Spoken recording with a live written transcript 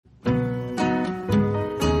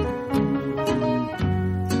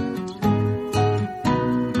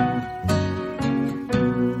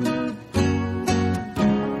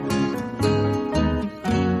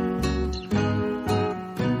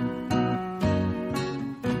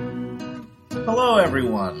Hello,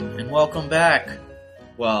 everyone, and welcome back.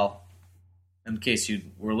 Well, in case you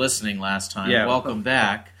were listening last time, welcome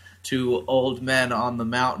back to Old Men on the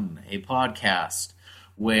Mountain, a podcast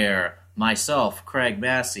where myself, Craig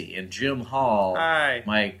Massey, and Jim Hall,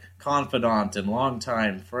 my confidant and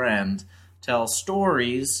longtime friend, tell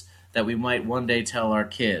stories that we might one day tell our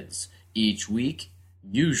kids. Each week,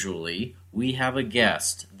 usually, we have a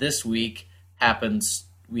guest. This week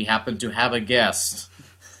we happen to have a guest.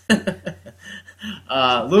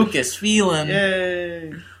 Lucas Phelan.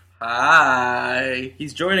 Yay! Hi!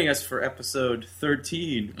 He's joining us for episode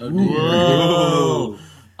 13. Whoa!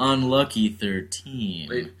 Unlucky 13.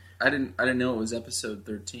 Wait, I didn't know it was episode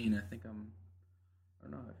 13. I don't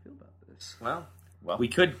know how I feel about this. Well, we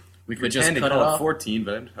could just pretend to cut it call off. it 14,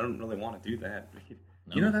 but I don't really want to do that.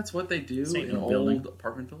 No. You know that's what they do Same in building. old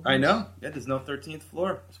apartment buildings? I know. Yeah, there's no 13th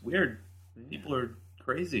floor. It's weird. People are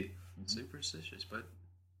crazy. Superstitious, but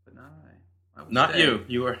not I. will Not stay. you.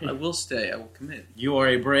 You are. I will stay. I will commit. You are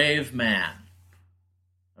a brave man.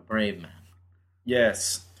 A brave man.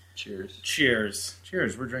 Yes. Cheers. Cheers.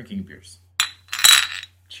 Cheers, we're drinking beers.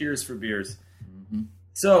 Cheers for beers. Mm-hmm.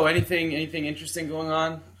 So, anything interesting going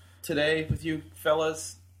on today with you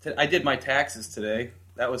fellas? I did my taxes today.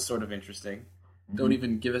 That was sort of interesting. Don't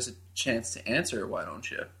even give us a chance to answer, why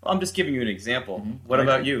don't you? Well, I'm just giving you an example. Mhm. What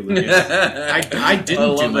about you, Lucas? I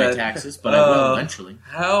didn't do my taxes, but I will eventually.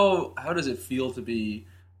 How does it feel to be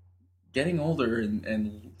getting older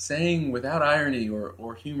and saying without irony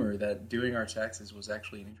or humor that doing our taxes was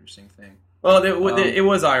actually an interesting thing? Well, it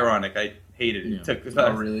was ironic. I hated it. Yeah.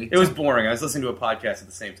 Oh, really? It was boring. I was listening to a podcast at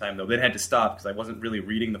the same time, though. Then I had to stop because I wasn't really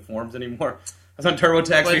reading the forms anymore. I was on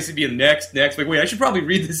TurboTax, basically being next. Like, wait, I should probably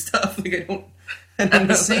read this stuff. Like, I don't. At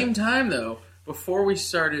the same time, though, before we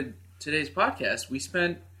started today's podcast, we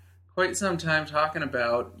spent quite some time talking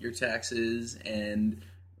about your taxes and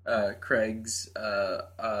Craig's.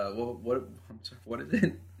 What is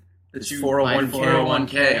it? It's 401k.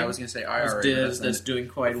 401k. I was going to say IRA. That's doing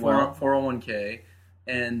quite well. 401k,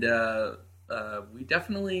 and we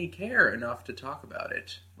definitely care enough to talk about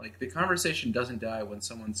it. Like, the conversation doesn't die when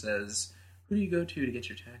someone says, "Who do you go to get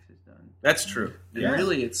your taxes done?" That's true. And Yeah.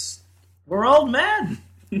 really, it's. We're old men.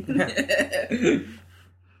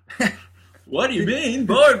 What do you mean?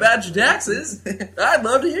 Bored about your taxes? I'd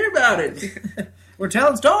love to hear about it. We're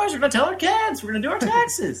telling stories. We're going to tell our kids. We're going to do our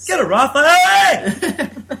taxes. Get a Roth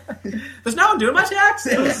IRA! There's no one doing my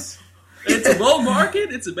taxes. It's a bull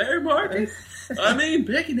market. It's a bear market. I mean,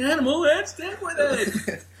 pick an animal and stick with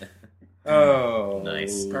it. Oh,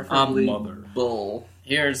 Nice. Preferably mother. bull.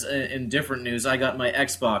 Here's, in different news, I got my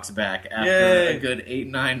Xbox back after Yay. a good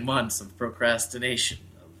 8-9 months of procrastination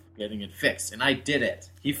of getting it fixed. And I did it.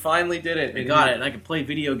 He finally did it. I got it, and I can play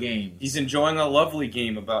video games. He's enjoying a lovely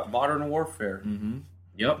game about modern warfare. Mm-hmm.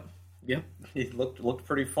 Yep. It looked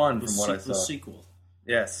pretty fun from what I saw. The sequel.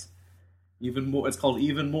 Yes. Even more. It's called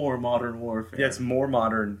Even More Modern Warfare. Yeah, it's more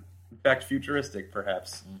modern. In fact, futuristic,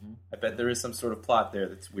 perhaps. Mm-hmm. I bet there is some sort of plot there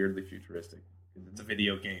that's weirdly futuristic. It's a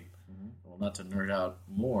video game. Mm-hmm. Well, not to nerd out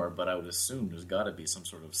more, but I would assume there's got to be some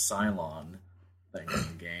sort of Cylon thing in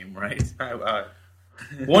the game, right?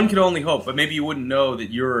 One could only hope, but maybe you wouldn't know that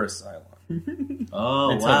you're a Cylon.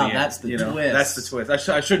 Oh, Until wow, the end, that's the twist. That's the twist.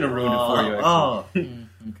 I shouldn't have ruined it for you, actually.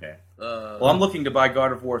 Okay. Well, I'm looking to buy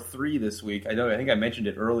God of War 3 this week. I think I mentioned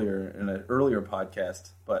it earlier in an earlier podcast,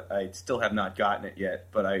 but I still have not gotten it yet.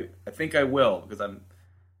 But I think I will because I'm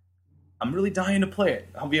really dying to play it.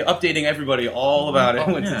 I'll be updating everybody all about it.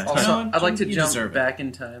 When yeah. it's Also, time. I'd like to You jump deserve it. back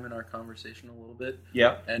in time in our conversation a little bit.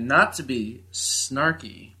 Yep. And not to be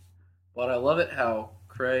snarky, but I love it how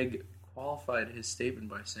Craig qualified his statement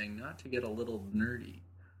by saying not to get a little nerdy,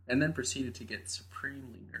 and then proceeded to get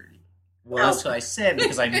supremely nerdy. Well, that's what I said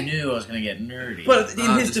because I knew I was going to get nerdy. But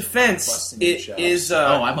in his just defense, busting your it chops. is.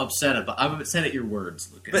 I'm upset at your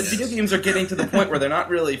words, Lucas. But video games are getting to the point where they're not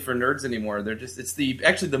really for nerds anymore. They're just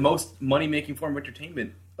actually the most money making form of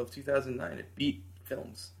entertainment of 2009. It beat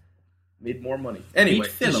films, made more money. Anyway,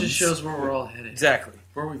 Beat This films. just shows where we're all headed. exactly.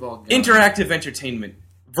 Where we've all gone. Interactive entertainment,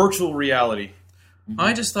 virtual reality.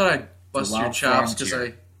 I just thought I'd bust wild your chops because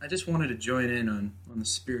frontier. I just wanted to join in on the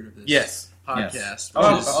spirit of this Yes. podcast. Yes. which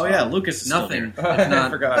is Yeah, Lucas is nothing still if I not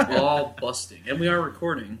forgot, yeah. all busting. And we are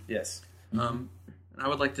recording. Yes. And I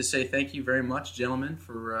would like to say thank you very much, gentlemen,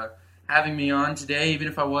 for having me on today, even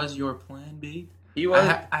if I was your plan B. He was.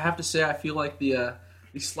 I have to say I feel like the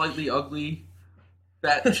slightly ugly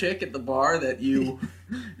fat chick at the bar that you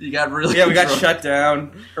got really Yeah, we got drunk. shut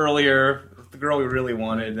down earlier. The girl we really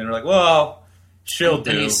wanted, and then we're like, well, she'll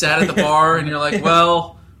Then do. you sat at the bar and you're like,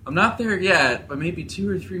 well, I'm not there yet, but maybe 2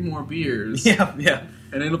 or 3 more beers. Yeah, yeah.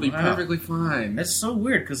 and it'll be perfectly fine. That's so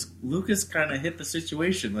weird because Lucas kind of hit the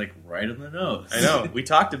situation like right in the nose. I know. We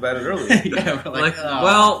talked about it earlier. Yeah, we're like,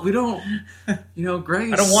 well, we don't. Greg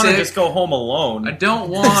is I don't want sick. to just go home alone. I don't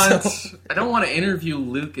want to interview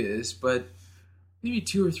Lucas, but maybe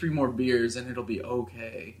 2 or 3 more beers and it'll be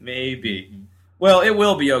okay. Maybe. Well, it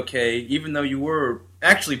will be okay, even though you were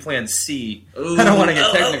actually plan C. I don't want to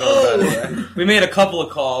get technical about it. We made a couple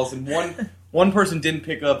of calls, and one person didn't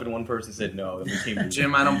pick up, and one person said no. And we came to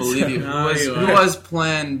Jim, I don't believe you. Who was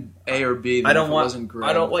plan A or B? I don't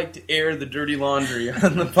like to air the dirty laundry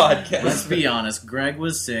on the podcast. Let's be honest. Greg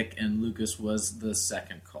was sick, and Lucas was the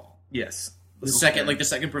second call. Yes. The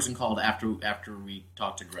second person called after we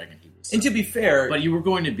talked to Greg, and he was sick. And to be fair, but you were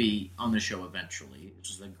going to be on the show eventually. It's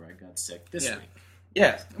just that Greg got sick this week.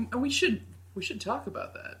 Yes, and we should talk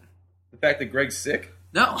about that. The fact that Greg's sick?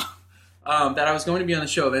 No, that I was going to be on the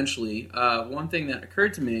show eventually. One thing that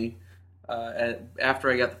occurred to me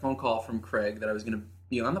after I got the phone call from Craig that I was going to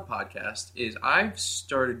be on the podcast is I've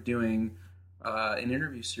started doing an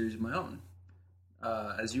interview series of my own.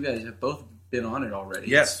 As you guys have both been on it already.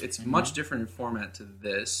 Yes. It's much different in format to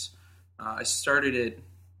this. I started it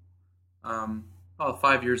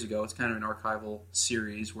 5 years ago. It's kind of an archival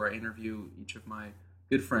series where I interview each of my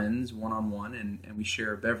good friends one-on-one, and we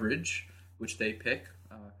share a beverage, which they pick,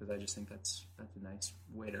 because I just think that's a nice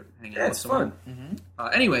way to hang out with someone. It's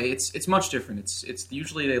fun. Anyway, it's much different. It's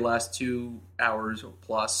usually they last 2 hours or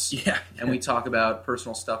plus, and we talk about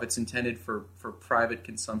personal stuff. It's intended for private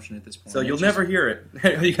consumption at this point. So you'll never hear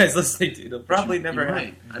it. You guys listening to it, it'll probably never happen.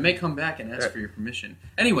 Right. I may come back and ask for your permission.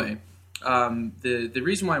 Anyway, the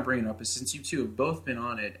reason why I bring it up is since you two have both been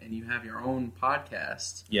on it and you have your own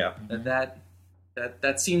podcast,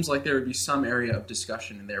 that seems like there would be some area of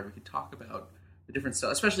discussion in there. We could talk about the different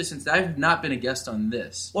stuff, especially since I have not been a guest on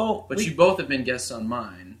this. Well, but you both have been guests on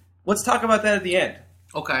mine. Let's talk about that at the end.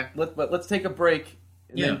 Okay. Let's take a break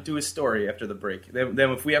and then do a story after the break. Then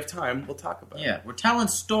if we have time, we'll talk about it. Yeah, we're telling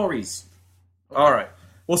stories. Okay. All right.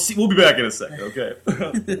 We'll see. We'll be back in a second. Okay.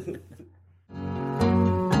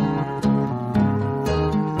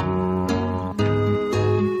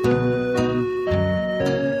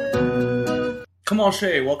 Kamal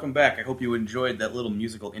welcome back. I hope you enjoyed that little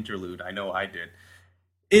musical interlude. I know I did.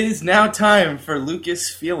 It is now time for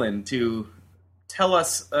Lucas Phelan to tell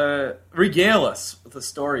us, regale us with a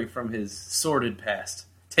story from his sordid past.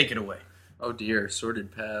 Take it away. Oh dear,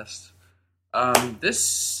 sordid past. This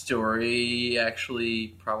story actually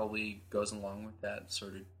probably goes along with that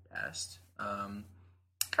sordid past.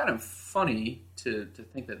 Kind of funny to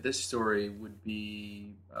think that this story would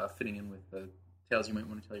be fitting in with the tales you might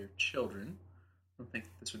want to tell your children. I don't think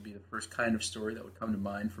this would be the first kind of story that would come to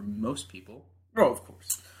mind for most people. Oh, of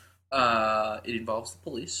course. It involves the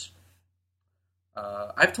police.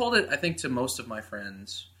 I've told it, I think, to most of my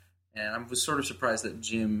friends, and I was sort of surprised that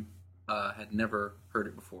Jim had never heard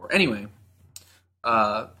it before. Anyway,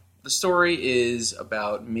 the story is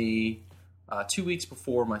about me 2 weeks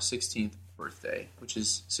before my 16th birthday, which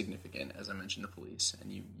is significant, as I mentioned, the police,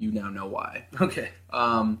 and you now know why. Okay.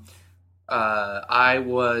 I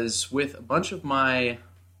was with a bunch of my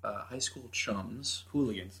high school chums.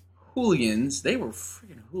 Hooligans. They were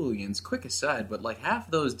freaking hooligans. Quick aside, but like half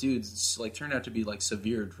of those dudes like turned out to be like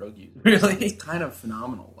severe drug users. Really? It's kind of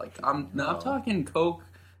phenomenal. Like I'm talking coke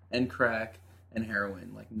and crack and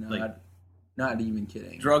heroin. Like not even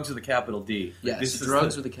kidding. Drugs with a capital D. Yes,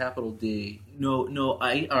 drugs with a capital D.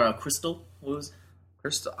 Crystal. What was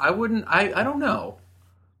Crystal? I don't know.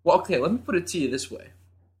 Well, okay. Let me put it to you this way.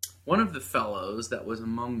 One of the fellows that was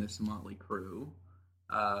among this motley crew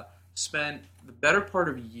spent the better part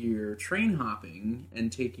of a year train hopping and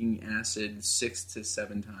taking acid 6 to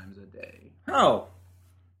 7 times a day. Oh.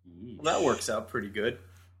 Well, that works out pretty good.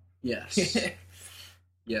 Yes.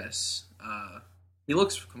 Yes. He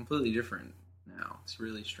looks completely different now. It's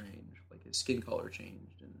really strange. Like his skin color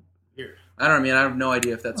changed. And Here. I don't know. I mean, I have no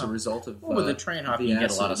idea if that's a result of with the train hopping, you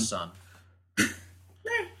get a lot of sun.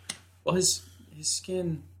 Well, his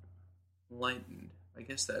skin lightened. I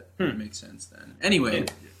guess that makes sense then. Anyway,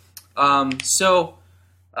 so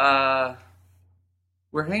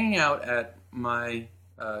we're hanging out at my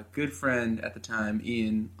good friend at the time,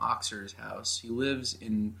 Ian Oxer's house. He lives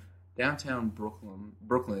in downtown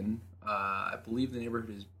Brooklyn. I believe the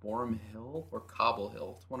neighborhood is Borum Hill or Cobble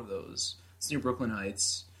Hill. It's one of those. It's near Brooklyn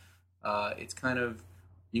Heights. It's kind of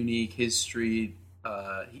unique. His street,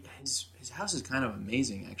 his house is kind of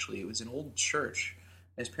amazing, actually. It was an old church.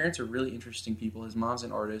 His parents are really interesting people. His mom's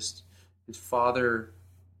an artist. His father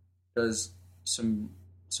does some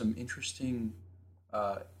interesting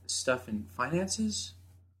stuff in finances,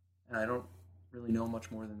 and I don't really know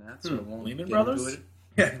much more than that, so I won't Lehman get Brothers? into it.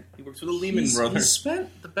 Yeah, he works for the Lehman Brothers. He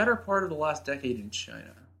spent the better part of the last decade in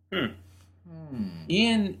China.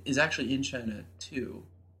 Ian is actually in China too,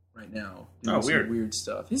 right now. Doing some weird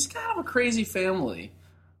stuff. He's kind of a crazy family.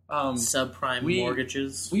 Subprime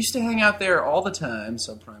mortgages. We used to hang out there all the time.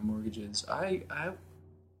 Subprime mortgages. I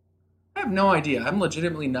have no idea. I'm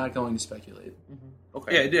legitimately not going to speculate. Mm-hmm.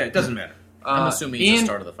 Okay. Yeah, it doesn't matter. I'm assuming he's the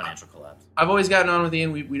start of the financial collapse. I've always gotten on with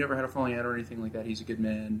Ian. We never had a falling out or anything like that. He's a good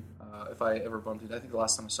man. If I ever bumped into, I think the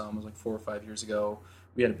last time I saw him was like 4 or 5 years ago.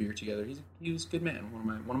 We had a beer together. He was a good man.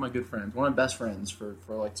 One of my good friends. One of my best friends for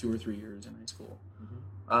like 2 or 3 years in high school.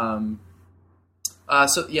 Mm-hmm.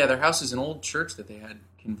 So yeah, their house is an old church that they had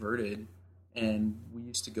converted, and we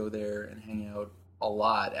used to go there and hang out a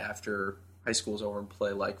lot after high school was over and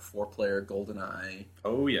play like 4-player GoldenEye.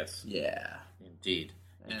 Oh yes, yeah, indeed.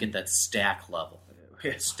 You get that stack level.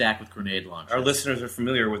 Stack with grenade launchers. Our listeners are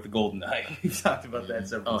familiar with the GoldenEye. We've talked about that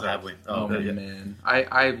several times. Have we? Oh man.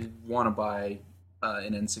 I want to buy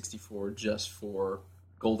an N64 just for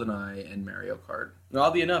GoldenEye and Mario Kart. Well,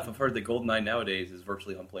 oddly enough, I've heard that GoldenEye nowadays is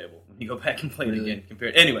virtually unplayable. When you go back and play it again,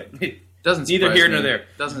 compared. Anyway, doesn't neither here nor there.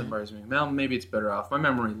 Doesn't surprise me. Well, maybe it's better off. My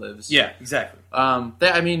memory lives. Yeah, exactly.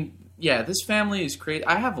 This family is crazy.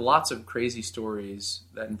 I have lots of crazy stories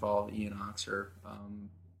that involve Ian Oxer.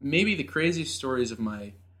 Maybe the craziest stories of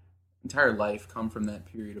my entire life come from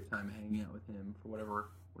that period of time hanging out with him for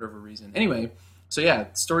whatever reason. Anyway, so yeah,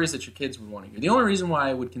 stories that your kids would want to hear. The only reason why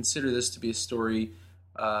I would consider this to be a story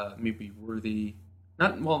maybe worthy,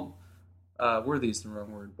 worthy is the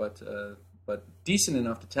wrong word, but decent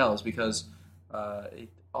enough to tell is because it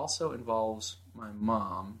also involves my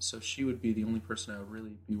mom, so she would be the only person I would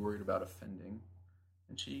really be worried about offending,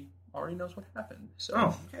 and she already knows what happened.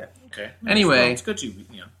 So, okay. Anyway, it's good you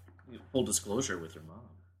full disclosure with your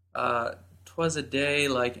mom. 'Twas a day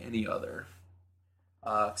like any other,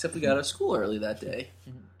 except we got out of school early that day,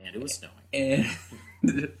 and it was snowing, and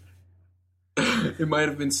it might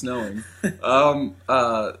have been snowing.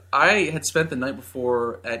 I had spent the night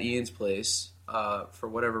before at Ian's place for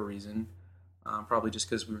whatever reason. Probably just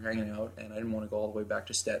because we were hanging out, and I didn't want to go all the way back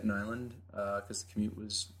to Staten Island because the commute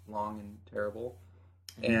was long and terrible.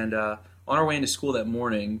 And on our way into school that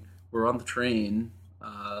morning, we're on the train,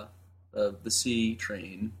 the C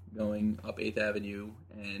train, going up 8th Avenue,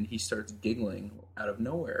 and he starts giggling out of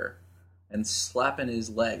nowhere and slapping his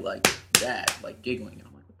leg like that, like giggling. And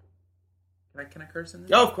I'm like, can I curse in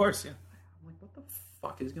this? Oh, of course, yeah. I'm like, what the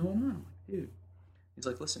fuck is going on? I'm like, dude. He's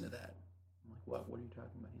like, listen to that. I'm like, what? What are you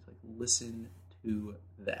talking about? He's like, listen to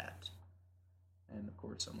that. And of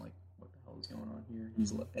course, I'm like, what the hell is going on here?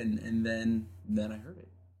 He's and then I heard it.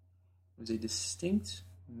 It was a distinct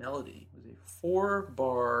melody. It was a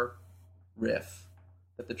 4-bar riff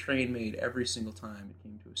that the train made every single time it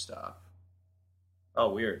came to a stop. Oh,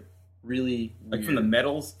 weird. Really weird. Like from the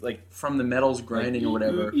metals? Like from the metals grinding or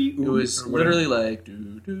whatever. It was literally like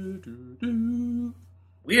do do do do.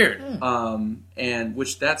 Weird. And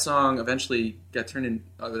which that song eventually got turned in.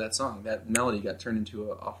 That melody got turned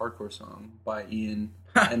into a hardcore song by Ian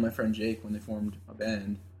and my friend Jake when they formed a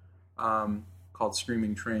band called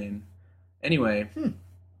Screaming Train. Anyway,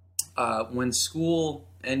 when school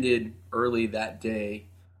ended early that day,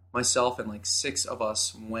 myself and like 6 of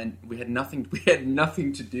us went. We had nothing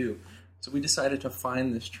to do, so we decided to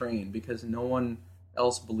find this train because no one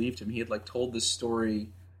else believed him. He had like told this story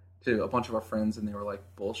to a bunch of our friends, and they were like,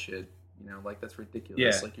 "Bullshit, like that's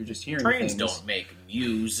ridiculous. Yeah. Like you're just hearing trains things. Don't make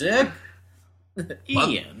music."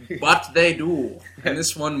 Ian, but they do. And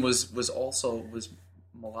this one was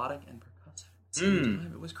melodic and percussive at the same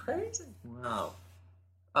time. It was crazy. Wow.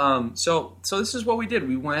 So this is what we did.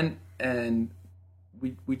 We went and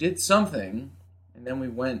we did something, and then we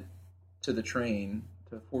went to the train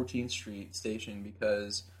to 14th Street station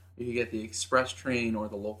because you could get the express train or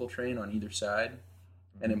the local train on either side,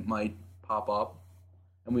 and it might pop up.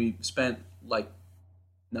 And we spent like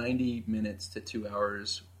 90 minutes to 2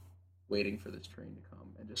 hours waiting for this train to come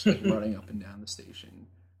and just like running up and down the station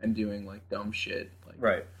and doing like dumb shit. Like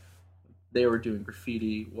right. They were doing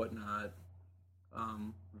graffiti, whatnot.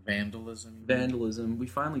 Vandalism. We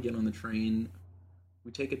finally get on the train.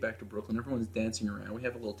 We take it back to Brooklyn. Everyone's dancing around. We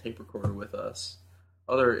have a little tape recorder with us.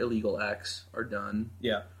 Other illegal acts are done.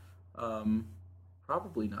 Yeah.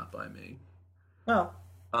 Probably not by me. Well.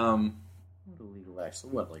 What illegal acts?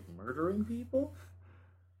 What, like murdering people?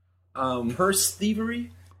 Purse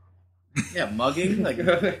thievery? Yeah, mugging. Like,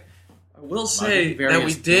 I will say that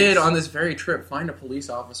we did on this very trip find a police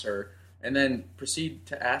officer and then proceed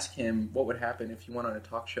to ask him what would happen if you went on a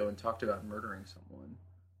talk show and talked about murdering someone.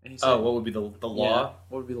 And he said, what would be the law? Yeah,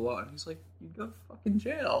 what would be the law? And he's like, you'd go to fucking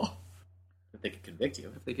jail. If they could convict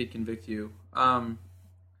you.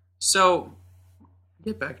 So,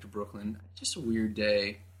 get back to Brooklyn. Just a weird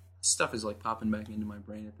day. Stuff is like popping back into my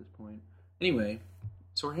brain at this point. Anyway,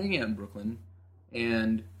 so we're hanging out in Brooklyn,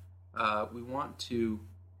 and we want to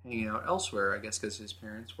hang out elsewhere, I guess, because his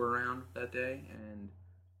parents were around that day, and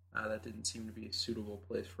that didn't seem to be a suitable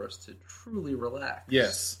place for us to truly relax.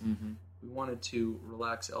 Yes. Mm-hmm. We wanted to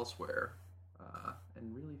relax elsewhere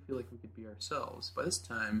and really feel like we could be ourselves. By this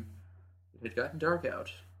time, it had gotten dark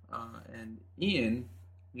out, and Ian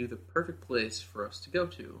knew the perfect place for us to go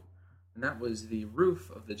to, and that was the roof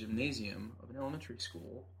of the gymnasium of an elementary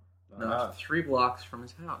school, not 3 blocks from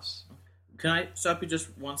his house. Can I stop you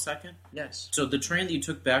just 1 second? Yes. So the train that you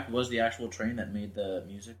took back was the actual train that made the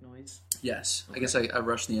music noise? Yes. Okay. I guess I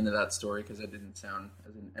rushed the end of that story because it didn't sound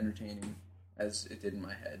as entertaining as it did in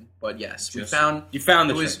my head. But yes, you found the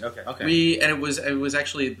train. Okay. It was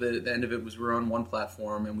actually the end of it was we were on one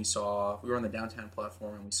platform and we were on the downtown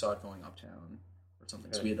platform and we saw it going uptown or something.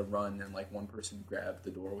 Okay. So we had to run and like one person grabbed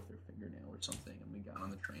the door with their fingernail or something and we got on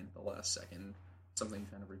the train at the last second. Something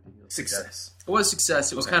kind of ridiculous. Success. It was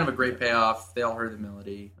success. It was kind of a great payoff. They all heard the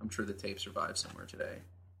melody. I'm sure the tape survived somewhere today.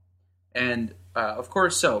 And of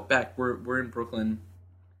course, so back we're in Brooklyn,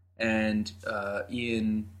 and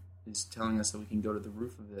Ian is telling us that we can go to the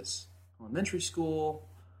roof of this elementary school.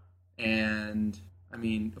 And I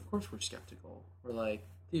mean, of course, we're skeptical. We're like,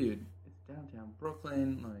 dude, it's downtown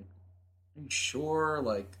Brooklyn. Like, are you sure?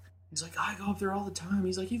 Like, he's like, I go up there all the time.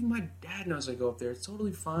 He's like, even my dad knows I go up there. It's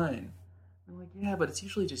totally fine. I'm like, yeah, but it's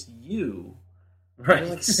usually just you. Right. There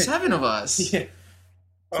are like 7 of us. Yeah.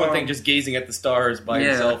 It's one thing just gazing at the stars by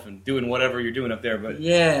yourself and doing whatever you're doing up there, but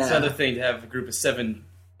it's another thing to have a group of 7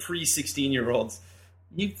 pre-16-year-olds.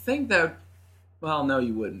 You'd think that, well, no,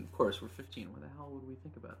 you wouldn't. Of course, we're 15. What the hell would we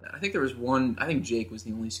think about that? I think there was one, I think Jake was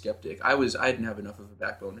the only skeptic. I didn't have enough of a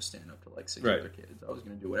backbone to stand up to like 6 other kids. I was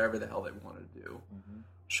going to do whatever the hell they wanted to do,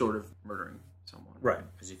 short of murdering someone. Right.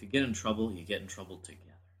 Because if you get in trouble, you get in trouble together.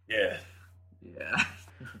 Yeah. Yeah.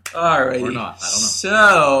 Alrighty. Or not. I don't know.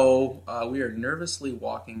 So, we are nervously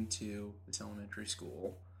walking to this elementary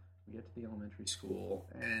school. We get to the elementary school,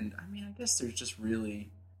 and I mean, I guess there's just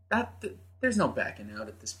really there's no backing out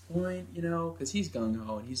at this point, you know, because he's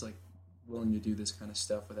gung-ho, and he's like willing to do this kind of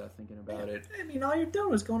stuff without thinking about it. I mean, all you're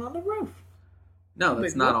doing is going on the roof. No,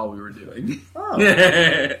 that's not all we were doing.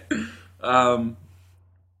 Oh.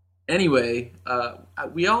 Anyway,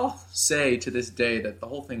 we all say to this day that the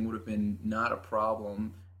whole thing would have been not a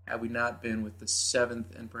problem had we not been with the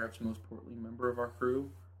 7th and perhaps most portly member of our crew,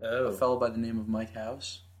 a fellow by the name of Mike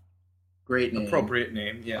House. Great name. Appropriate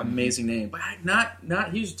name, yeah. Amazing name. But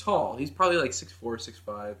not he's tall. He's probably like 6'4",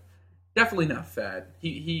 6'5". Definitely not fat.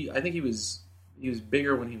 I think he was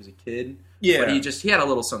bigger when he was a kid. Yeah. But he had a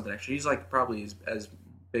little something extra. He's like probably as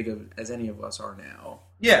big as any of us are now.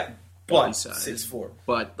 Yeah. But size, 6'4".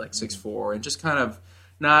 But like 6'4", and just kind of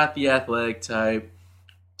not the athletic type.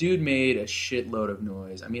 Dude made a shitload of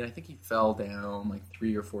noise. I mean, I think he fell down like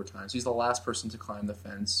 3 or 4 times. He's the last person to climb the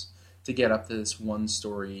fence to get up to this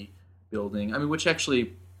 1-story building. I mean, which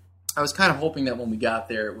actually, I was kind of hoping that when we got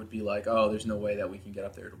there, it would be like, oh, there's no way that we can get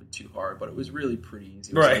up there. It'll be too hard. But it was really pretty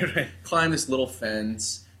easy. Right. Climb this little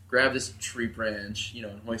fence, grab this tree branch, you know,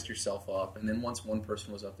 and hoist yourself up. And then once one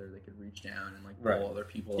person was up there, they could reach down and like pull other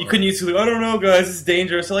people up. You couldn't use, I don't know, guys, it's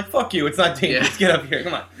dangerous. So like, fuck you, it's not dangerous. Get up here,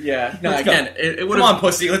 come on. Yeah. No, again, it would come on,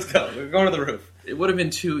 pussy, let's go. We're going to the roof. It would have been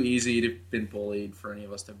too easy to have been bullied for any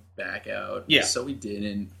of us to back out. Yeah. So we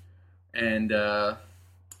didn't. And so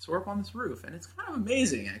we're up on this roof. And it's kind of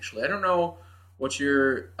amazing, actually. I don't know what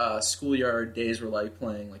your schoolyard days were like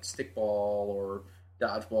playing like stickball or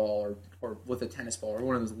dodgeball or with a tennis ball or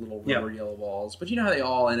one of those little rubber yellow balls. But you know how they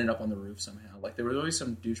all ended up on the roof somehow. Like there was always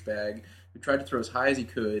some douchebag who tried to throw as high as he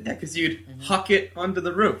could. Yeah, because you'd huck it onto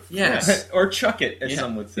the roof. Yes. Or chuck it, as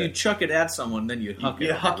some would say. You'd chuck it at someone, then you'd huck it.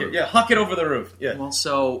 Yeah, huck it. Yeah, huck it over the roof. Yeah. Well,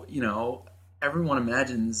 so, you know, everyone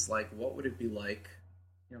imagines, like, what would it be like?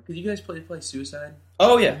 You know, because you guys play Suicide?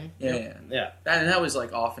 Oh, yeah. Yeah. That was,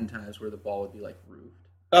 like, oftentimes where the ball would be, like, roofed.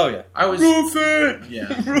 Oh, yeah. Roof it!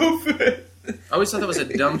 Yeah. Roof it! I always thought that was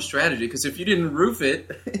a dumb strategy, because if you didn't roof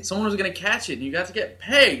it, someone was going to catch it, and you got to get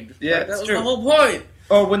pegged. Yeah, like, that was true. the whole point.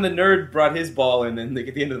 Or when the nerd brought his ball in, and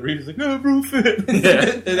at the end of the read, he was like, "No, roof it."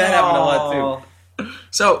 That happened a lot too.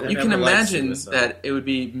 So you can imagine that it would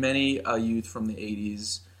be many a youth from the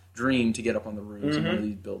 '80s dream to get up on the roofs of one of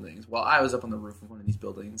these buildings. Well, I was up on the roof of one of these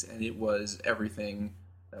buildings, and it was everything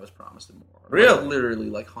that was promised and more. Really? Like, literally,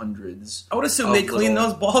 like hundreds. I would assume they clean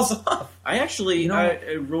those balls off. I actually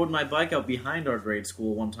I rode my bike out behind our grade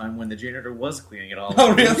school one time when the janitor was cleaning it all. Oh,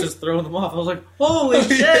 really? He was just throwing them off. I was like, holy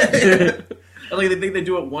shit! Like they think they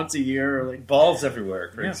do it once a year. Or like balls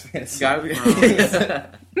everywhere.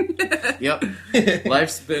 Yep.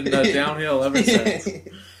 Life's been downhill ever since.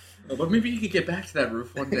 But maybe you could get back to that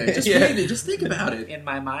roof one day. Just maybe. Just think about it. In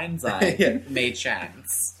my mind's eye, may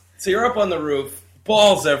chance. So you're up on the roof,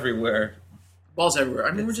 balls everywhere. Balls everywhere.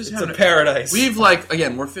 I mean, we're just having a paradise. We've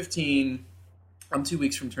again, we're 15. I'm 2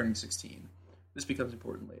 weeks from turning 16. This becomes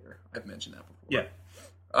important later. I've mentioned that before. Yeah.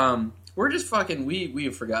 We're just fucking. We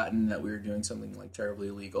have forgotten that we were doing something like terribly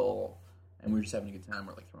illegal, and we're just having a good time.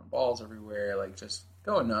 We're like throwing balls everywhere, like just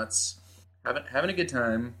going nuts, having a good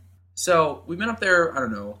time. So we've been up there. I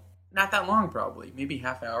don't know, not that long, probably maybe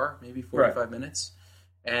half hour, maybe 45 minutes,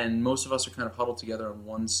 and most of us are kind of huddled together on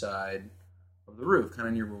one side of the roof, kind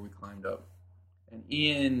of near where we climbed up. And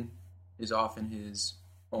Ian is off in his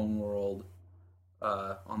own world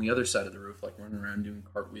on the other side of the roof, like running around doing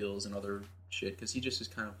cartwheels and other shit, because he just is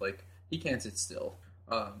kind of like, he can't sit still.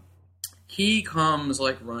 He comes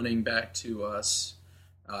like running back to us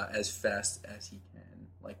as fast as he can,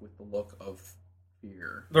 like with the look of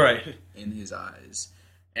fear in his eyes.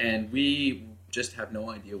 And we just have no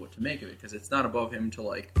idea what to make of it, because it's not above him to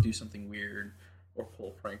like do something weird or pull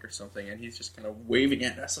a prank or something, and he's just kind of waving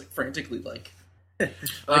at us like frantically, like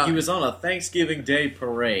he was on a Thanksgiving Day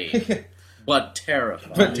parade, but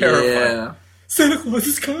terrified. Yeah. Santa Claus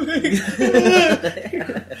is coming,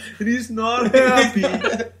 and he's not happy,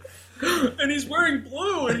 and he's wearing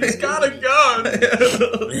blue, and he's got a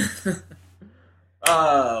gun.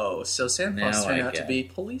 Oh, so Santa Claus turned out to be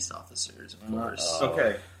police officers, of course.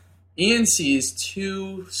 Okay. Ian sees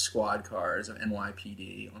 2 squad cars of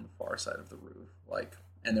NYPD on the far side of the roof,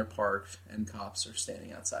 and they're parked, and cops are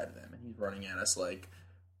standing outside of them, and he's running at us like,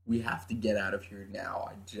 we have to get out of here now.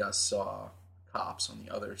 I just saw cops on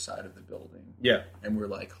the other side of the building. Yeah. And we're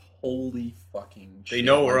like, holy fucking shit. They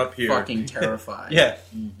know we're up here. Fucking terrified. Yeah.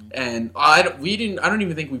 Mm-hmm. And I don't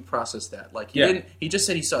even think we processed that. Like, he just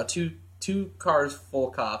said he saw two cars full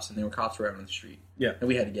of cops, and there were cops right on the street. Yeah. And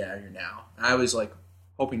we had to get out of here now. And I was like,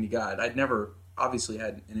 hoping to God. I'd never obviously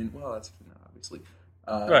had that's not obviously.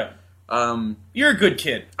 Right. You're a good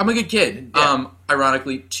kid. I'm a good kid. Yeah.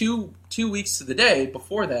 Ironically, two weeks to the day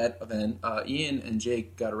before that event, Ian and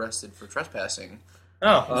Jake got arrested for trespassing.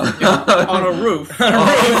 Oh, on a roof.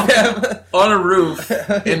 On a roof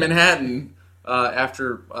in Manhattan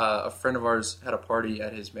after a friend of ours had a party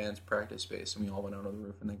at his band's practice space, and we all went out on the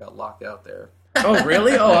roof, and they got locked out there. Oh,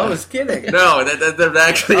 really? Oh, I was kidding. No, that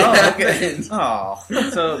actually happened. Okay. Oh,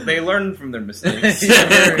 so they learned from their mistakes.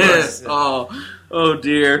 Oh,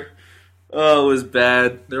 dear. Oh, it was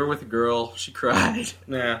bad. They were with a girl. She cried.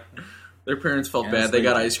 Yeah. Their parents felt bad. They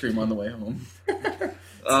got ice cream on the way home.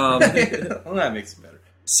 Well, that makes it better.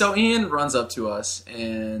 So Ian runs up to us,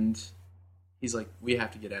 and he's like, we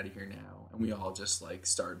have to get out of here now. And we all just, like,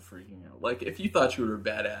 started freaking out. Like, if you thought you were a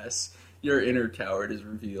badass, your inner coward is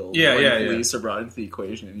revealed. Police are brought into the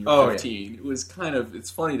equation, and you're 15. Yeah. It was kind of,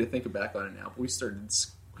 it's funny to think back on it now, but we started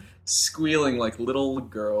squealing like little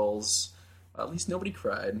girls. At least nobody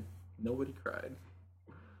cried.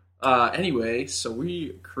 Anyway, so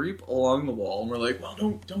we creep along the wall, and we're like, well,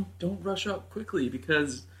 don't rush up quickly,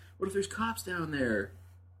 because what if there's cops down there?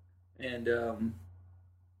 And,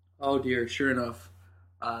 oh dear, sure enough,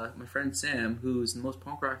 my friend Sam, who's the most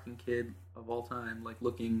punk rocking kid of all time, like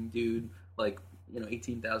looking dude, like,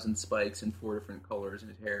 18,000 spikes in 4 different colors in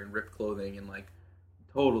his hair and ripped clothing, and like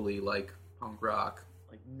totally like punk rock,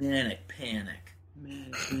 like manic panic.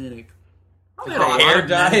 Hair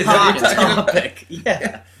dye is hot topic.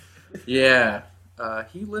 Yeah. Yeah.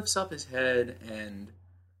 He lifts up his head, and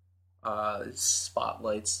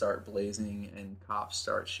spotlights start blazing, and cops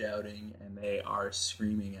start shouting, and they are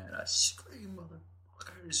screaming at us, "Scream,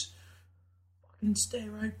 motherfuckers! Fucking stay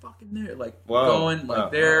right fucking there!" Like, going,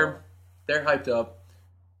 like, they're hyped up,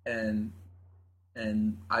 and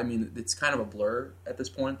I mean, it's kind of a blur at this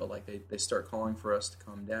point, but like they start calling for us to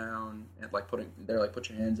come down, and like they're like, put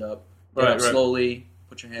your hands up, slowly,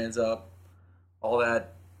 put your hands up, all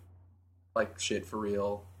that like shit for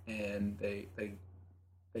real, and they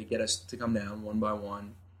get us to come down one by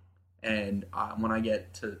one, and when I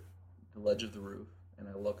get to the ledge of the roof and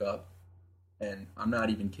I look up, and I'm not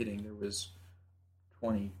even kidding, there was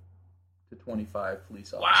 20 to 25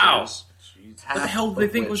 police officers. Wow! What the hell did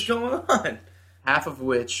they think was going on? Half of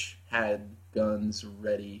which had guns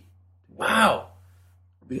ready to go. Wow!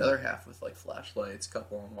 The other half with like flashlights,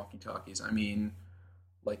 couple on walkie-talkies. I mean,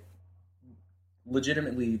 like,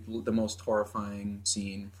 legitimately the most horrifying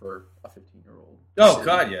scene for a 15-year-old. Oh,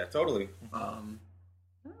 God, yeah, totally. I don't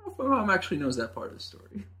know if my mom actually knows that part of the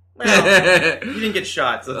story. Well, you didn't get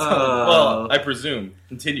shot, so that's well, I presume.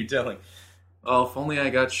 Continue telling. Oh, if only I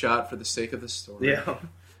got shot for the sake of the story. Yeah.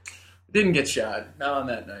 Didn't get shot. Not on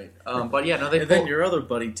that night. But yeah, no, they. And then your other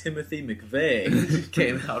buddy Timothy McVeigh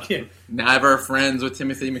came out here. Never friends with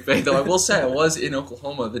Timothy McVeigh, though I will say I was in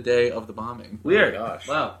Oklahoma the day of the bombing. Weird. Oh my gosh.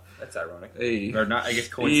 Wow. That's ironic. Hey. Or not, I guess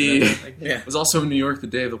coincidentally. Yeah. I was also in New York the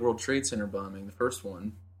day of the World Trade Center bombing, the first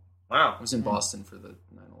one. Wow. I was in Boston for the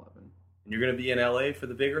 9/11. And you're going to be in LA for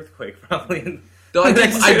the big earthquake, probably. Though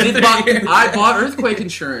I bought earthquake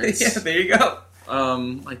insurance. Yeah, there you go.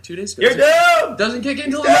 Like 2 days ago. You're doomed! Doesn't kick in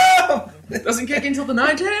until the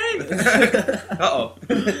 19th. Uh-oh.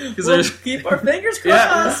 We'll keep our fingers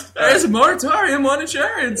crossed. Yeah. There's a moratorium on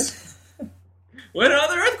insurance. When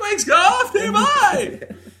other earthquakes go off nearby.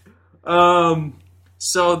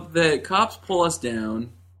 So the cops pull us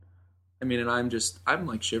down. I mean, and I'm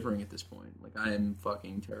like shivering at this point. Like I am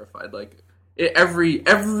fucking terrified. Like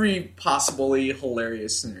every possibly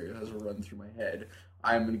hilarious scenario has run through my head.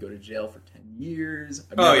 I'm going to go to jail for 10 years.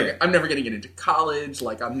 I'm never going to get into college.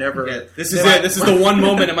 Like, I'm never... Yeah, this is it. This is the one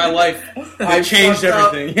moment in my life that changed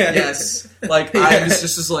everything. Yeah. Yes. Like, I was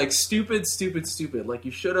just like, stupid. Like,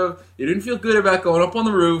 you didn't feel good about going up on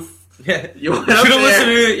the roof. Yeah. You should have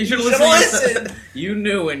listened. You should have listened. You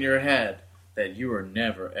knew in your head that you were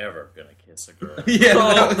never, ever going to kiss a girl. Yeah.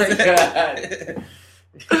 Oh, my God.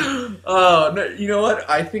 Oh, no, you know what?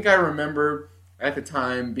 I think I remember at the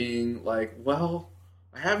time being like, well...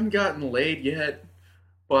 I haven't gotten laid yet,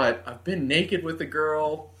 but I've been naked with a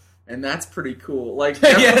girl, and that's pretty cool. Like,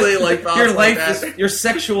 definitely, like, your life your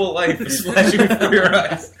sexual life is flashing before your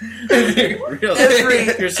eyes. Your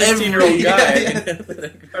 16-year-old guy.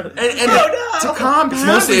 And to compound it's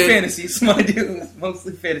mostly fantasies, my dude. It's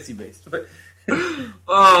mostly fantasy-based. But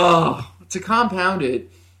to compound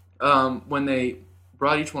it, when they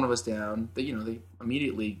brought each one of us down, they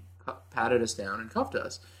immediately patted us down and cuffed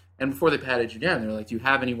us. And before they patted you down, they're like, do you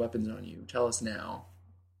have any weapons on you? Tell us now.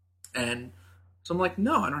 And so I'm like,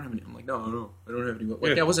 no, I don't have any. I'm like, no, I don't have any weapons.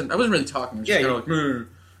 Like, I wasn't really talking. I was just kind of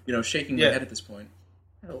like, shaking my head at this point.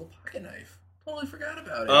 I had a little pocket knife. Totally forgot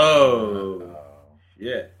about it. Oh.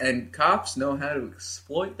 Yeah. And cops know how to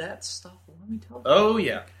exploit that stuff. Let me tell you. Oh,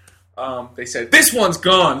 yeah. They said, this one's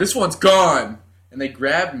gone. And they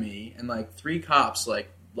grabbed me, and like 3 cops, like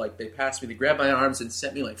they passed me. They grabbed my arms and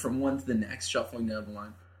sent me like from one to the next, shuffling down the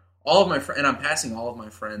line. All of my friends, and I'm passing all of my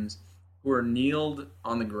friends who are kneeled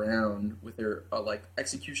on the ground with their like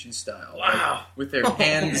execution style, wow, like, with their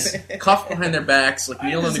hands cuffed behind their backs, like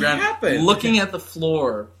kneeled on the ground, looking at the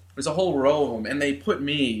floor. There's a whole row of them, and they put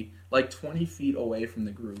me like 20 feet away from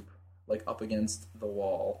the group, like up against the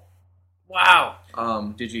wall. Wow.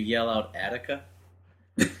 Did you yell out Attica?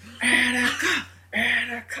 Attica,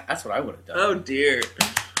 Attica. That's what I would have done. Oh dear.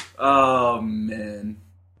 Oh man.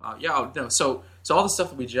 No. So all the stuff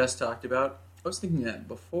that we just talked about, I was thinking that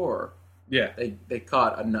before. Yeah. They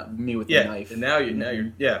caught me with a knife. And now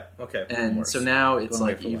you're yeah, okay. And so now it's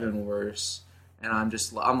like even worse. And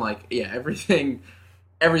I'm like, yeah, everything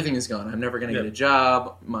is gone. I'm never gonna get a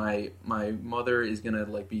job. My mother is gonna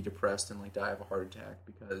like be depressed and like die of a heart attack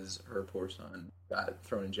because her poor son got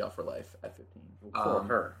thrown in jail for life at 15.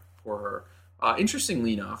 Poor her.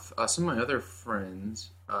 Interestingly enough, some of my other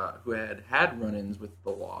friends who had run-ins with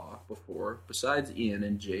the law before, besides Ian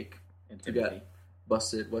and Jake, and Timothy, got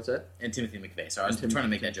busted. What's that? And Timothy McVeigh. So I was trying to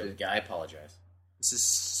make that joke. Yeah, I apologize. This is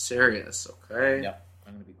serious, okay? Yep.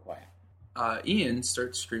 I'm going to be quiet. Ian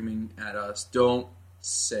starts screaming at us, "Don't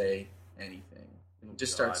say anything!" And he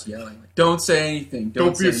just starts yelling, like, "Don't say anything!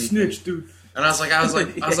 Don't be a snitch, dude!" And I was like,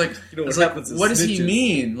 what does he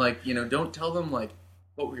mean? Like, don't tell them like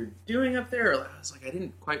what we were doing up there. I was like, I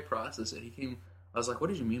didn't quite process it. I was like, what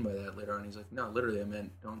did you mean by that later on? He's like, no, literally, I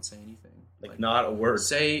meant don't say anything. Like not a word.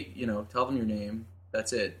 Say, tell them your name.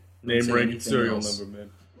 That's it. Name, rank, and serial number,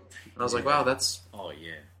 man. And I was like, wow, that's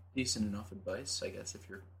yeah, decent enough advice, I guess, if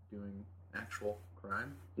you're doing actual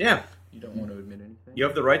crime. Yeah. You don't want to admit anything. You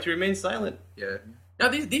have the right to remain silent. Yeah. Now,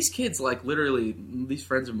 these kids, like, literally, these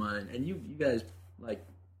friends of mine, and you guys, like,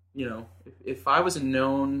 if I wasn't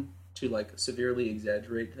known to, like, severely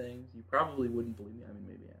exaggerate things, you probably wouldn't believe me. I mean,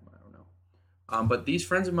 maybe I don't know. But these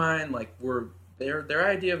friends of mine, like, their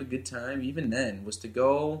idea of a good time, even then, was to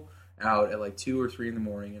go out at, like, 2 or 3 in the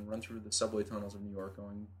morning and run through the subway tunnels of New York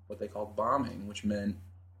going what they called bombing, which meant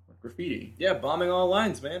graffiti. Yeah, bombing all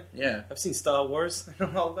lines, man. Yeah. I've seen Star Wars. I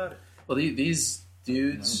know all about it. Well, these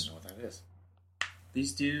dudes... I don't know what that is.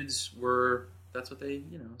 These dudes were... That's what they,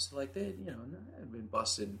 so, like, they, had been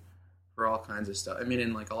busted for all kinds of stuff. I mean,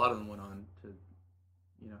 and, like, a lot of them went on to,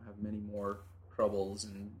 have many more troubles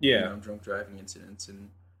and, drunk driving incidents and,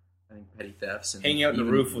 I think, petty thefts. And hanging out on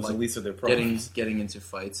the roof was the least of their problems. Getting into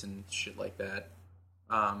fights and shit like that.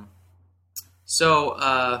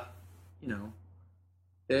 So,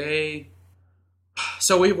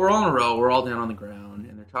 So we're all in a row. We're all down on the ground,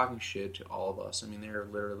 and they're talking shit to all of us. I mean,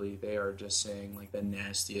 they are just saying like the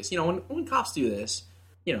nastiest. When cops do this,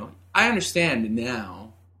 I understand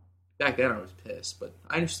now. Back then I was pissed, but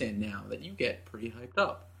I understand now that you get pretty hyped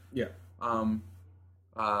up. Yeah.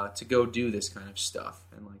 To go do this kind of stuff,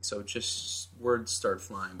 and so just words start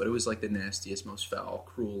flying. But it was like the nastiest, most foul,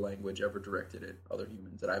 cruel language ever directed at other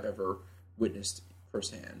humans that I've ever witnessed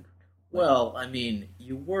firsthand. Well, I mean,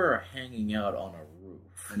 you were hanging out on a roof.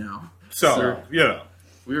 I know. So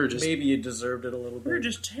we were just maybe you deserved it a little bit. We were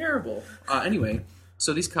just terrible. Anyway,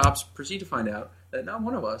 so these cops proceed to find out that not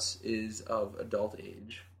one of us is of adult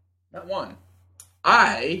age. Not one.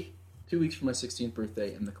 I, 2 weeks from my 16th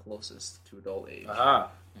birthday, am the closest to adult age.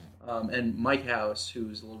 And Mike House,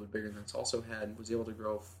 who's a little bit bigger than us, was able to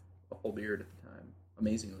grow a full beard at the time.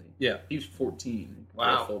 Amazingly. Yeah. He was 14.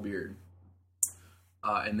 Wow. A full beard.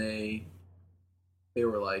 And they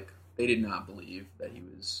were like, they did not believe that he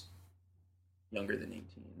was younger than 18.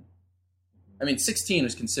 I mean, 16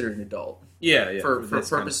 is considered an adult. Yeah. For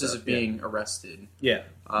purposes of being arrested. Yeah.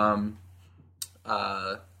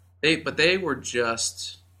 They were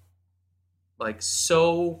just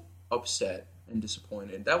so upset and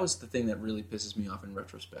disappointed. That was the thing that really pisses me off in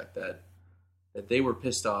retrospect. That they were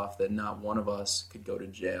pissed off that not one of us could go to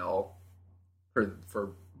jail for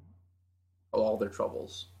all their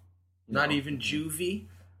troubles. Not even juvie?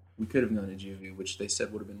 We could have gone to juvie, which they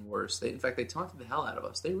said would have been worse. In fact, they taunted the hell out of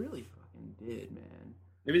us. They really fucking did, man.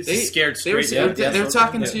 Maybe it's scared straight. They were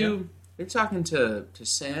talking to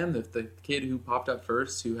Sam, the kid who popped up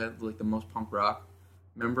first, who had the most punk rock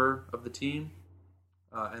member of the team,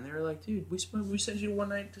 and they were like, "Dude, we sent you one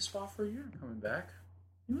night to spa for a year, coming back.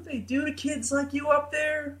 You know what they do to kids like you up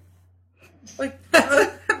there? That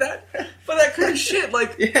kind of shit.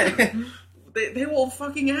 They will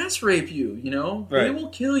fucking ass rape you. Right. They will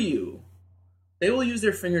kill you. They will use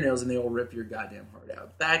their fingernails and they will rip your goddamn heart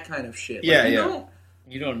out. That kind of shit.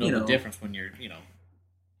 You don't know the difference when you're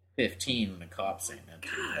 15 when a cop's saying that.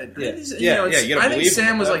 God, I think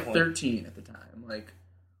Sam was 13 at the time.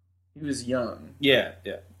 He was young. Yeah.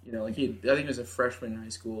 I think he was a freshman in high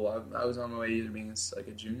school. I was on my way either being a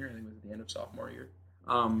junior. I think it was at the end of sophomore year.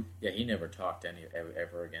 He never talked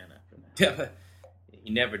ever again after that. Yeah. He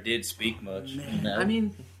never did speak much. No. I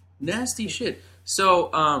mean, nasty shit. So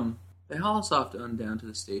they haul us off down to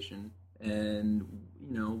the station, and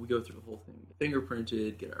we go through the whole thing. Get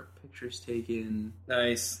fingerprinted, get our pictures taken.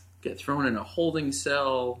 Nice. Get thrown in a holding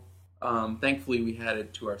cell. Thankfully, we had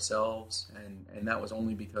it to ourselves, and that was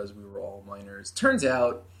only because we were all minors. Turns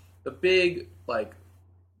out, the big,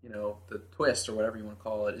 the twist, or whatever you want to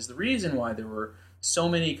call it, is the reason why there were so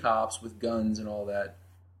many cops with guns and all that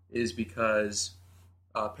is because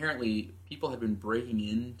apparently people had been breaking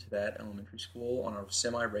into that elementary school on a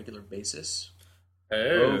semi-regular basis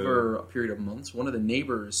over a period of months. One of the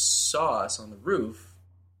neighbors saw us on the roof.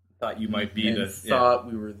 Thought you might be thought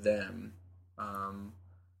we were them.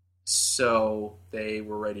 So they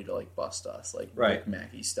were ready to bust us, Rick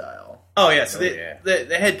Mackey style. Oh yeah, so the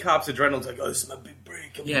head cop's adrenaline's like, oh, this is my big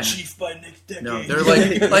break. I'm the chief by next decade. No, they're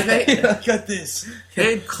they got this.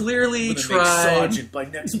 They clearly tried sergeant by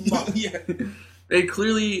next month. Yeah. They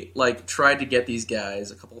clearly tried to get these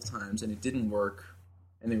guys a couple of times, and it didn't work.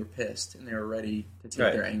 And they were pissed, and they were ready to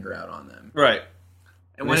take their anger out on them. Right.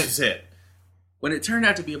 And this is it. When it turned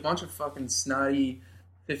out to be a bunch of fucking snotty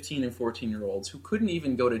 15 and 14-year-olds who couldn't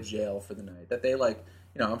even go to jail for the night, that they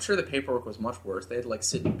I'm sure the paperwork was much worse. They had to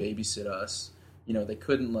sit and babysit us. They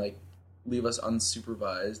couldn't leave us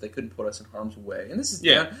unsupervised. They couldn't put us in harm's way. And this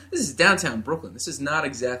is downtown Brooklyn. This is not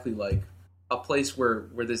exactly a place where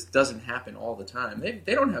this doesn't happen all the time. They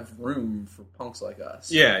don't have room for punks like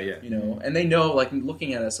us. Yeah. And they know,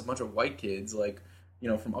 looking at us, a bunch of white kids,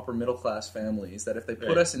 from upper middle class families, that if they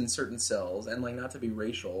put us in certain cells, and not to be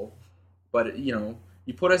racial, but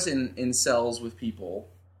you put us in cells with people,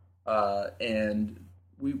 and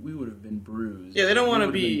we would have been bruised. Yeah, they don't want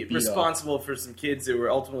to be responsible for some kids that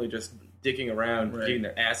were ultimately just dicking around, getting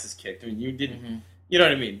their asses kicked. I mean, you didn't. You know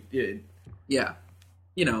what I mean? Yeah.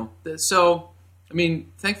 So, I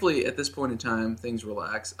mean, thankfully, at this point in time, things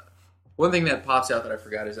relax. One thing that pops out that I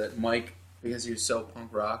forgot is that Mike, because he was so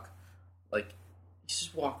punk rock, he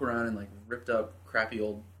just walk around in, ripped up, crappy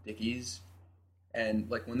old Dickies. And,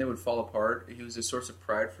 when they would fall apart, it was a source of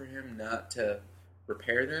pride for him not to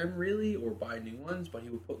repair them, really, or buy new ones, but he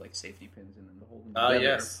would put, safety pins in them to hold them together.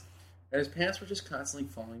 Yes. And his pants were just constantly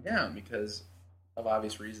falling down because of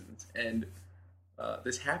obvious reasons. And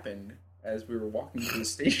this happened as we were walking to the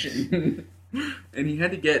station, and he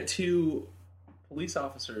had to get 2 police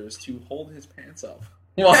officers to hold his pants up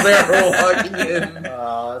while they were walking in.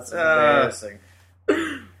 Oh, that's embarrassing.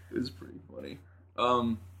 It was pretty funny.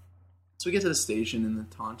 So we get to the station and the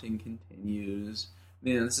taunting continues.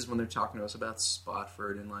 This is when they're talking to us about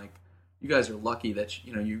Spofford and like, you guys are lucky that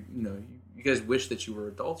you guys wish that you were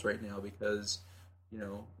adults right now because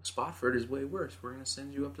Spofford is way worse. We're gonna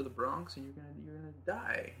send you up to the Bronx and you're gonna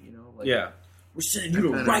die. We're sending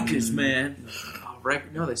you to Rikers, man.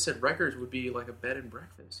 No, they said Rikers would be like a bed and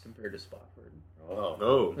breakfast compared to Spofford.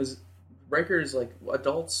 Oh, because Rikers, like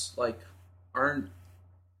adults, like aren't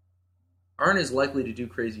as likely to do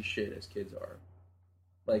crazy shit as kids are.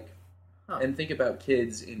 Like, and think about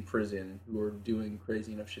kids in prison who are doing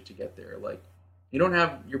crazy enough shit to get there. Like, you don't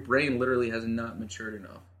have your brain literally has not matured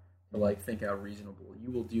enough to like think out reasonable.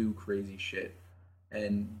 You will do crazy shit,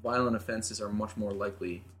 and violent offenses are much more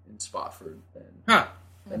likely in Spofford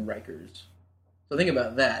than Rikers. So think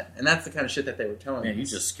about that, and that's the kind of shit that they were telling Man, us. you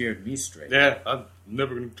just scared me straight. yeah. I'm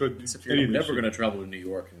never gonna try to do You're never going to travel to New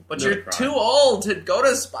York. But you're too old to go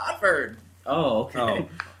to Spofford. Oh, okay. Oh.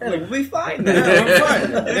 Hey, we'll be fine now. Yeah, we're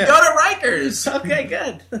fine. Go to Rikers. Okay,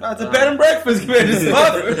 good. It's a bed and breakfast compared to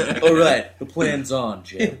Spofford. All right, the plan's on,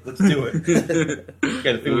 Jim. Let's do it.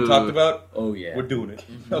 Okay, the thing we talked about. Oh, yeah. We're doing it.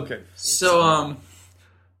 Okay. So,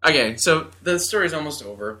 so the story's almost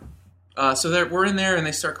over. So we're in there, and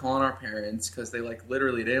they start calling our parents because they like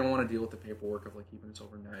literally they don't want to deal with the paperwork of like keeping us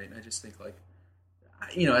overnight. And I just think like,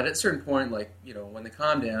 at a certain point, like when they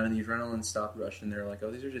calm down and the adrenaline stopped rushing, they're like, oh,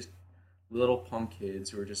 these are just little punk kids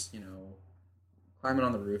who are just climbing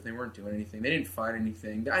on the roof. They weren't doing anything. They didn't find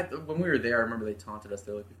anything. When we were there, I remember they taunted us.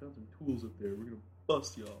 They're like, we found some tools up there. We're gonna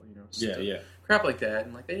bust y'all. Crap like that.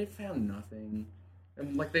 And like they found nothing.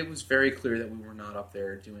 And like it was very clear that we were not up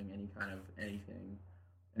there doing any kind of anything.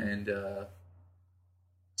 And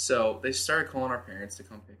so they started calling our parents to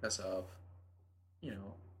come pick us up.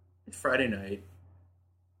 It's Friday night.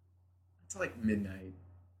 It's like midnight.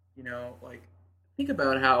 Like think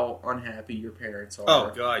about how unhappy your parents are.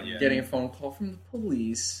 Oh God, yeah. Getting a phone call from the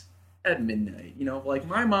police at midnight. Like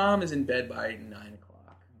my mom is in bed by 9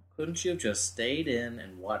 o'clock. Couldn't you have just stayed in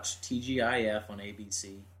and watched TGIF on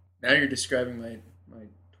ABC? Now you're describing my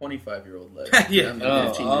 25-year-old life. Yeah. I'm a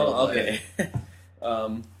 15-year-old okay. life.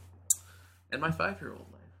 And my 5-year-old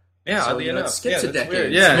life. Yeah, So, oddly enough. it skips a that's decade.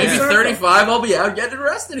 weird. Yeah, Maybe yeah. 35, I'll be out getting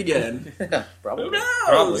arrested again. Probably. Who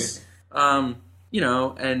knows?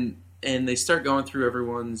 Probably. And they start going through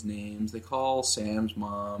everyone's names. They call Sam's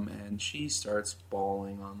mom, and she starts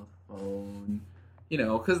bawling on the phone.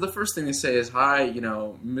 Because the first thing they say is, "Hi,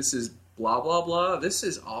 Mrs. Blah blah blah. This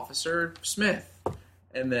is Officer Smith."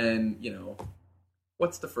 And then,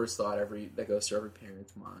 what's the first thought that goes through every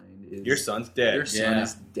parent's mind is Your son's dead. Your son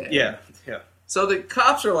is dead. Yeah. So the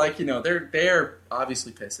cops are like, they're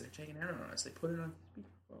obviously pissed. They're taking it out on us. They put it on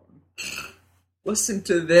speakerphone. Listen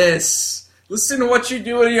to this. Listen to what you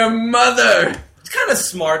do to your mother. It's kind of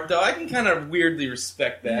smart, though. I can kind of weirdly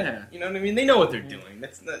respect that. Yeah. You know what I mean? They know what they're doing.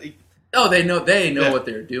 That's not. Oh, they know Yeah. what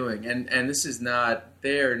they're doing, and this is not.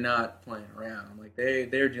 They're not playing around. Like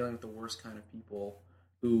they're dealing with the worst kind of people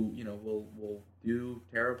who will do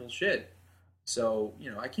terrible shit. So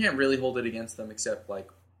I can't really hold it against them, except like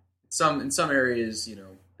in some areas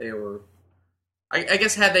they were. I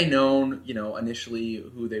guess had they known initially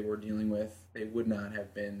who they were dealing with, they would not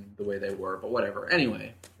have been the way they were. But whatever.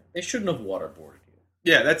 Anyway, They shouldn't have waterboarded you.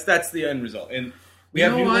 Yeah, that's the end result, and we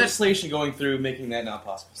have new legislation going through making that not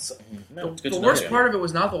possible. So. The worst part of it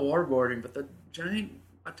was not the waterboarding, but the giant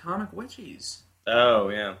atomic wedgies. Oh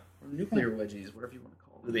yeah, Or nuclear wedgies, whatever you want to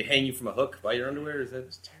call do them. they hang you from a hook by your underwear? Is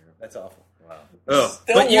that terrible? That's awful. Wow. Oh,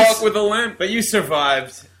 Still walk with a limp. But you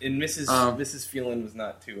survived, and Mrs. Phelan was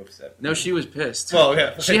not too upset. No, she was pissed. Well,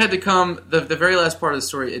 yeah, She had to come, the very last part of the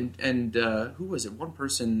story, and who was it? One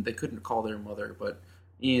person, they couldn't call their mother, but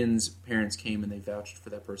Ian's parents came and they vouched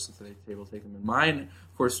for that person, so they were able to take him. And mine,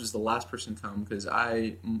 of course, was the last person to come, because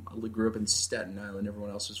I grew up in Staten Island.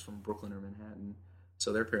 Everyone else was from Brooklyn or Manhattan,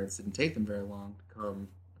 so their parents didn't take them very long to come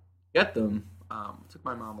get them. It took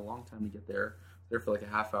my mom a long time to get there. There for like a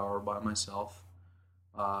half hour by myself.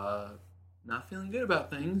 Not feeling good about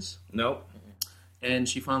things. Nope. And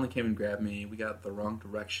she finally came and grabbed me. We got the wrong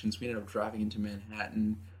directions. We ended up driving into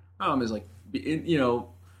Manhattan. My mom is like,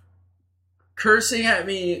 cursing at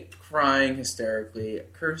me, crying hysterically,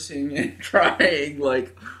 cursing and crying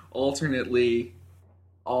like alternately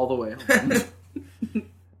all the way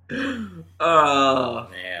home.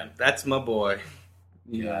 Man, that's my boy.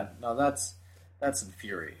 Yeah. No, that's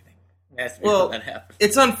infuriating. Well, that happened.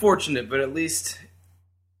 It's unfortunate, but at least,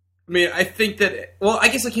 I mean, I think that. Well, I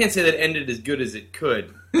guess I can't say that it ended as good as it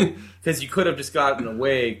could, because you could have just gotten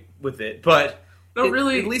away with it. But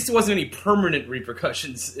really. At least it wasn't any permanent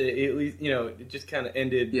repercussions. At least it just kind of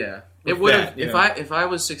ended. Yeah, it would have. If I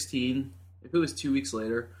was 16, if it was 2 weeks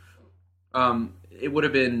later, it would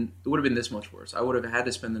have been this much worse. I would have had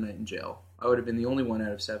to spend the night in jail. I would have been the only one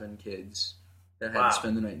out of 7 kids that had to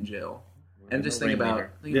spend the night in jail. And just think about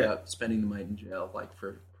spending the night in jail, like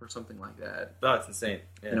for something like that. Oh, it's insane.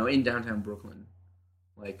 Yeah. In downtown Brooklyn,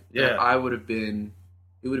 I would have been.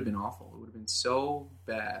 It would have been awful. It would have been so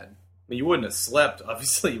bad. I mean, you wouldn't have slept.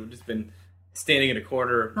 Obviously, you would have just been standing in a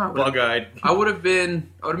corner, bug-eyed. I would have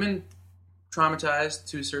been traumatized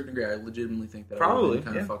to a certain degree. I legitimately think that I would have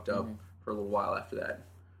been kind of fucked up for a little while after that.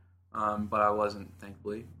 But I wasn't,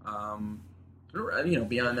 thankfully.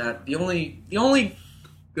 Beyond that, the only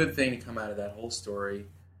good thing to come out of that whole story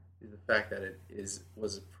is the fact that it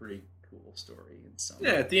was a pretty cool story in some way.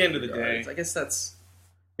 Yeah, at the end of the day. I guess that's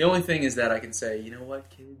the only thing is that I can say, you know what,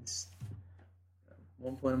 kids? At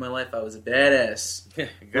one point in my life, I was a badass.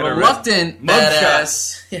 Reluctant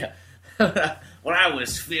badass. Yeah. When I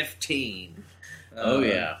was 15.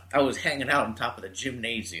 I was hanging out on top of the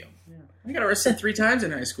gymnasium. Yeah. I got arrested 3 times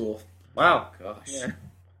in high school. Wow. Gosh. Yeah.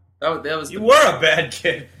 That was you were a bad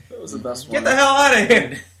kid. That was the best one. Get the hell out of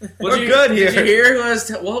here. We're good here. Did you hear?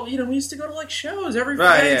 We used to go to shows every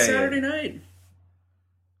Friday and Saturday night.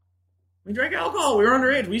 We drank alcohol. We were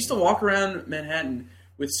underage. We used to walk around Manhattan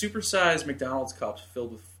with supersized McDonald's cups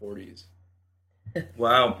filled with 40s.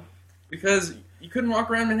 Wow. Because you couldn't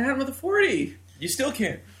walk around Manhattan with a 40. You still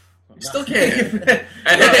can't. You still can't.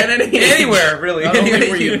 Anywhere, really. Not only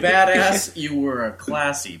were you badass, you were a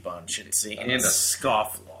classy bunch, it seems. And a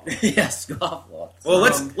scofflaw. Yeah, scofflaw. Well,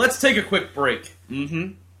 let's take a quick break.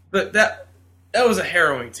 Mm-hmm. But that was a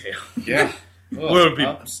harrowing tale. Yeah. We'll be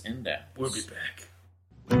ups and downs. We'll be back.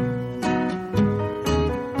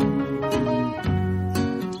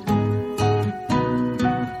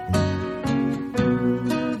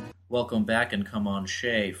 Welcome back and come on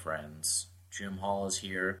Shay, friends. Jim Hall is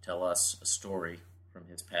here to tell us a story from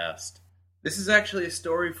his past. This is actually a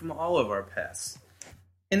story from all of our pasts.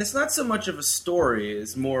 And it's not so much of a story,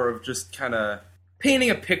 it's more of just kind of painting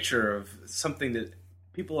a picture of something that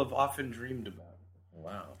people have often dreamed about.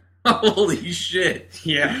 Wow. Holy shit.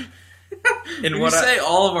 Yeah. And when you say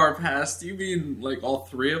all of our past, do you mean all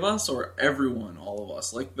 3 of us or everyone, all of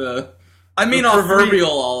us? I mean, all proverbial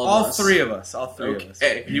all of us. All 3 of us. All 3 of us.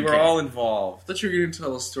 You were all involved. I thought you were going to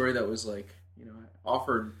tell a story that was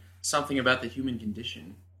offered something about the human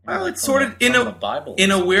condition. Well, it's sort of in the Bible.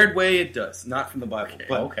 In a weird way, it does. Not from the Bible. Okay.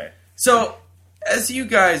 But, okay. So, as you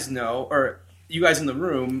guys know, or you guys in the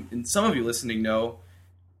room, and some of you listening know,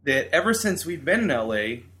 that ever since we've been in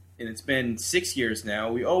LA, and it's been 6 years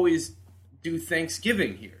now, we always do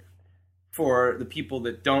Thanksgiving here for the people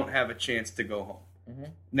that don't have a chance to go home. Mm-hmm.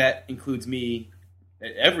 That includes me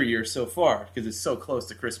every year so far, because it's so close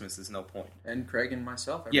to Christmas, there's no point. And Craig and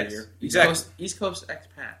myself every year. Exactly. East Coast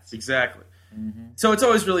expats. Exactly. Mm-hmm. So it's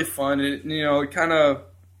always really fun, and it kind of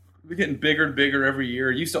we're getting bigger and bigger every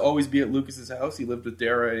year. It used to always be at Lucas's house. He lived with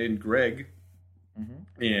Dara and Greg,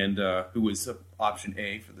 and who was option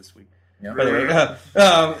A for this week. Yep. By the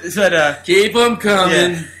way, keep them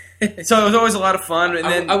coming. Yeah. So it was always a lot of fun. And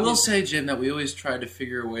then I will say, Jim, that we always tried to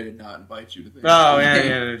figure a way to not invite you to things. Oh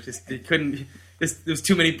yeah. It couldn't. There's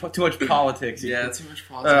too much politics. Yeah, too much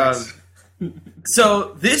politics.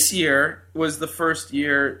 So this year was the first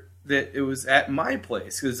year that it was at my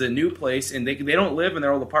place. It was a new place, and they don't live in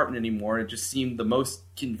their old apartment anymore. It just seemed the most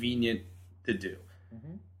convenient to do,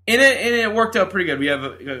 and it worked out pretty good. We have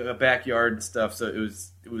a backyard and stuff, so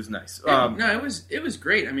it was nice. No, it was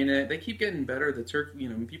great. I mean, they keep getting better. The turkey,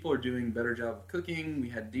 people are doing a better job of cooking. We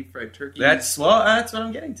had deep fried turkey. That's what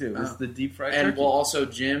I'm getting to. Is the deep fried turkey. And also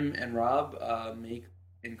Jim and Rob make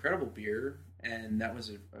incredible beer, and that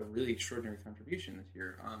was a really extraordinary contribution this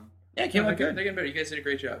year. Yeah, it came out good. They're getting better. You guys did a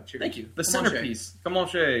great job. Cheers. Thank you. The centerpiece. Come on,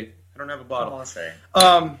 Shay. I don't have a bottle. Come on, Shay.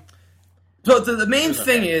 So the main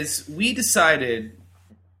thing is, we decided,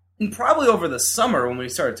 and probably over the summer when we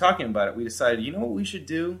started talking about it, we decided, you know what we should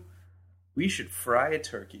do? We should fry a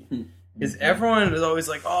turkey. Because everyone is always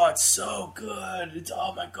like, oh, it's so good. It's,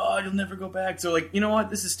 oh my God, you'll never go back. So you know what?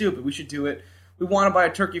 This is stupid. We should do it. We want to buy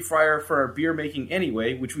a turkey fryer for our beer making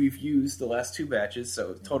anyway, which we've used the last 2 batches,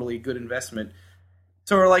 so totally a good investment.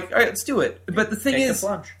 So we're like, all right, let's do it. But the thing is,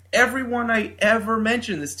 everyone I ever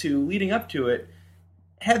mentioned this to leading up to it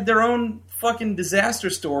had their own fucking disaster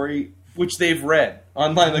story, which they've read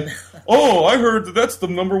online. Like, oh, I heard that's the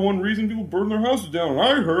number one reason people burn their houses down. And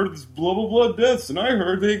I heard it's blah, blah, blah deaths. And I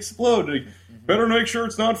heard they explode. Better make sure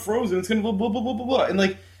it's not frozen. It's going to blah, blah, blah, blah, blah, blah.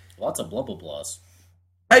 And lots of blah, blah, blahs.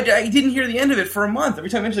 I didn't hear the end of it for a month. Every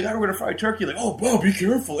time I mentioned, we're going to fry turkey, like, oh, bro, be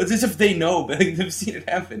careful. It's as if they know, but they've seen it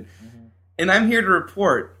happen. Mm-hmm. And I'm here to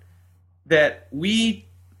report that we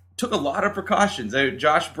took a lot of precautions.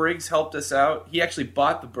 Josh Briggs helped us out. He actually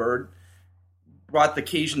bought the bird, brought the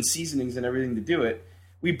Cajun seasonings and everything to do it.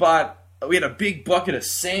 We had a big bucket of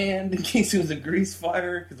sand in case it was a grease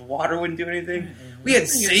fire because the water wouldn't do anything. Mm-hmm. We had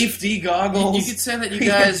safety goggles. You could say that you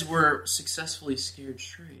guys were successfully scared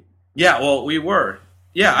straight. Yeah, well, we were.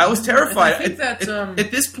 Yeah, I was terrified. I think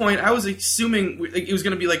at this point, I was assuming it was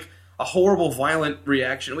going to be like a horrible, violent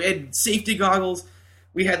reaction. We had safety goggles.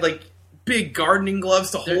 We had like big gardening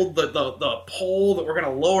gloves to hold the pole that we're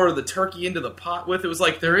going to lower the turkey into the pot with. It was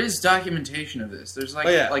like there is documentation of this. There's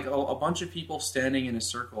like a bunch of people standing in a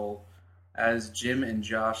circle as Jim and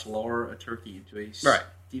Josh lower a turkey into a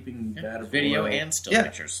steeping vat of video oil. and still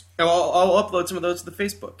pictures. I'll upload some of those to the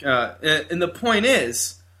Facebook. And the point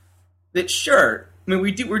is that sure, I mean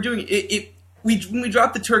we're doing it. When we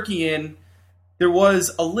dropped the turkey in, there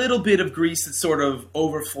was a little bit of grease that sort of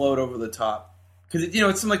overflowed over the top. Because,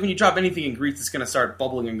 it's like when you drop anything in grease, it's going to start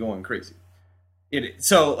bubbling and going crazy.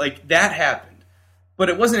 So, that happened. But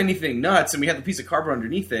it wasn't anything nuts, and we had the piece of cardboard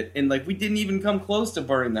underneath it, and, we didn't even come close to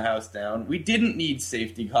burning the house down. We didn't need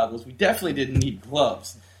safety goggles. We definitely didn't need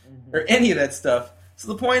gloves or any of that stuff. So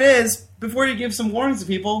the point is, before you give some warnings to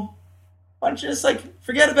people, why don't you just,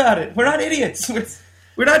 forget about it? We're not idiots.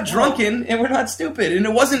 We're not drunken, and we're not stupid, and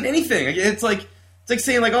it wasn't anything. It's like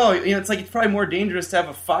saying, it's probably more dangerous to have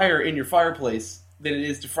a fire in your fireplace than it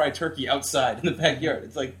is to fry turkey outside in the backyard.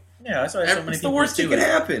 It's like, yeah, that's why so many it's the people worst thing can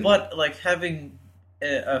happen. But having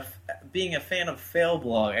being a fan of Fail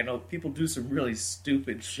Blog, I know people do some really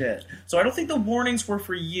stupid shit. So I don't think the warnings were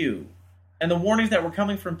for you, and the warnings that were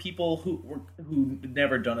coming from people who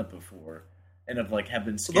never done it before and have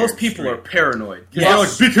been scared. Those people are paranoid.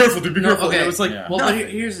 Yes. They're be careful, dude, be careful. Okay. It was but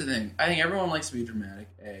here's the thing. I think everyone likes to be dramatic.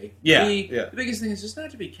 A. Yeah. B, the biggest thing is just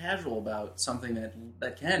not to be casual about something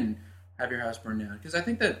that can have your house burned down. Because I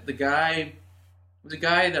think that the guy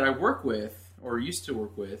that I work with, or used to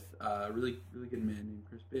work with, a really, really good man named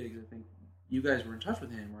Chris Biggs, I think you guys were in touch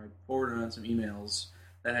with him, or I forwarded on some emails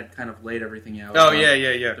that had kind of laid everything out. Oh,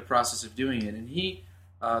 yeah. The process of doing it. And he,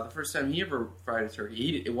 the first time he ever fried a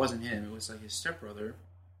turkey, it wasn't him, it was his stepbrother.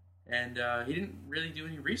 And he didn't really do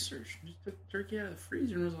any research. He just took the turkey out of the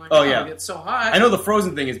freezer and was like, it gets so hot. I know the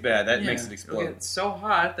frozen thing is bad. That makes it explode. It'll get so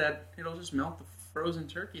hot that it'll just melt the frozen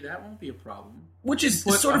turkey. That won't be a problem. Which is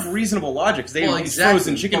sort of reasonable logic, because they use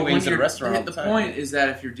frozen chicken wings in a restaurant all the time. The point is that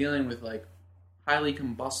if you're dealing with, highly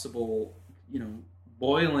combustible,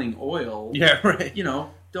 boiling oil... Yeah, right.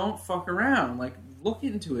 Don't fuck around. Look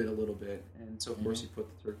into it a little bit. And so, of course, he put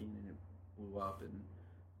the turkey in and it blew up. And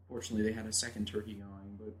fortunately, they had a second turkey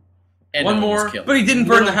going, but... And one more, but he didn't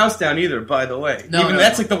burn the house down either. By the way,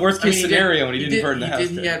 that's the worst case scenario when he didn't burn the house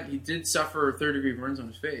down. He did suffer 3rd-degree burns on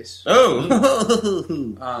his face. Oh,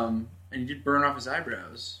 and he did burn off his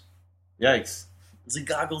eyebrows. Yikes! The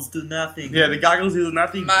goggles do nothing. Yeah, the goggles do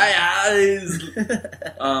nothing. My eyes.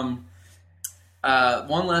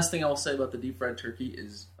 One last thing I will say about the deep fried turkey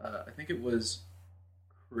is, I think it was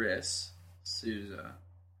Chris Souza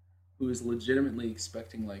who was legitimately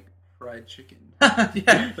expecting fried chicken.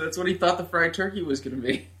 Yeah, that's what he thought the fried turkey was going to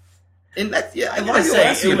be. And that's I gotta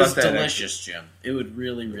say, it was delicious, Jim. It was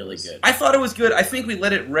really, really good. I thought it was good. I think we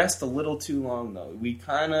let it rest a little too long, though. We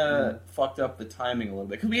kind of fucked up the timing a little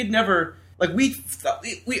bit, because we had never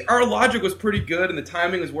our logic was pretty good and the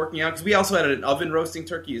timing was working out, because we also had an oven roasting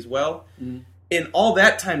turkey as well, and all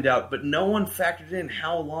that timed out. But no one factored in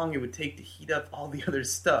how long it would take to heat up all the other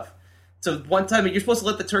stuff. So one time, you're supposed to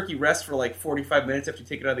let the turkey rest for 45 minutes after you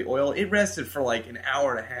take it out of the oil. It rested for an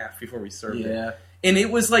hour and a half before we served it. And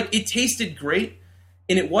it was it tasted great,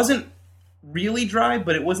 and it wasn't really dry,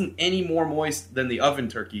 but it wasn't any more moist than the oven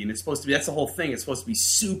turkey. And it's supposed to be, that's the whole thing, it's supposed to be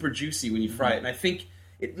super juicy when you fry it. And I think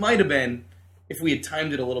it might have been if we had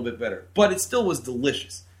timed it a little bit better. But it still was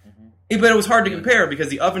delicious. But it was hard to compare, because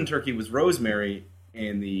the oven turkey was rosemary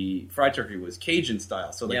and the fried turkey was Cajun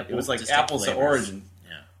style. So it was apples to origin.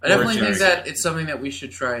 I definitely think that it's something that we should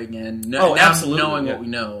try again. Absolutely. Knowing what we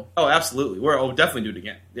know. Oh, absolutely. We'll definitely do it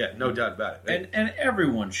again. Yeah, no doubt about it. Right? And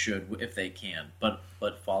everyone should if they can. But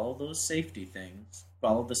follow those safety things.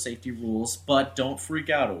 Follow the safety rules, but don't freak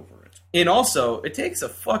out over it. And also, it takes a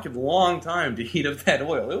fucking long time to heat up that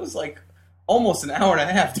oil. It was almost an hour and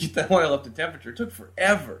a half to get that oil up to temperature. It took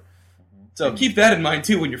forever. So keep that in mind,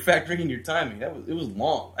 too, when you're factoring in your timing. It was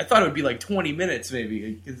long. I thought it would be 20 minutes,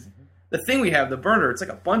 maybe, because... The thing we have, the burner, it's like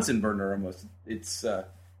a Bunsen burner almost. It's like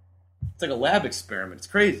a lab experiment. It's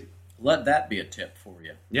crazy. Let that be a tip for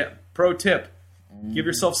you. Yeah. Pro tip. Give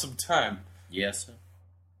yourself some time. Yes.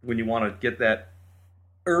 when you want to get that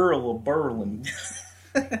Earl of Berlin.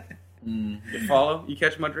 You follow? You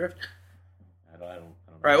catch my drift? I don't.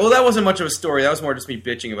 Right. Well, that wasn't much of a story. That was more just me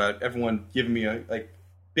bitching about everyone giving me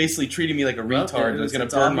basically treating me like a retard that was going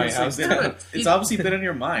to burn my house down. It's obviously been in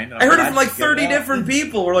your mind. I heard it from like 30 different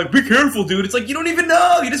people. We're like, be careful, dude. It's like, you don't even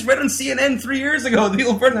know. You just read on CNN 3 years ago that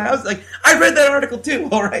people burned the house. Like, I read that article too,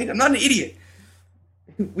 all right? I'm not an idiot.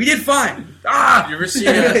 We did fine. You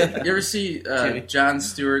ever see Jon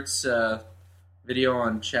Stewart's video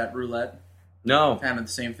on chat roulette? No. Kind of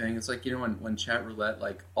the same thing. It's like, when chat roulette,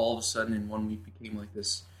 like, all of a sudden in 1 week became like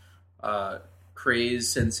this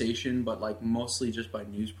craze sensation, but like mostly just by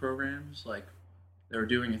news programs. Like, they were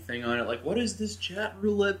doing a thing on it. Like, what is this chat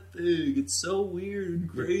roulette thing? It's so weird and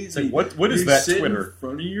crazy. It's like, what is that Twitter? In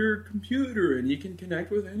front of your computer and you can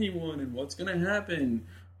connect with anyone and what's going to happen.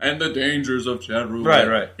 And the dangers of chat roulette.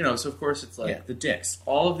 Right. So of course it's like the dicks.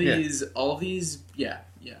 All of these,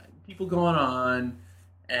 people going on,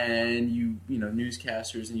 and you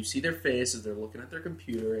newscasters, and you see their face as they're looking at their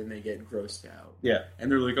computer, and they get grossed out. Yeah. And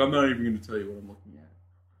they're like, I'm not even going to tell you what I'm looking at.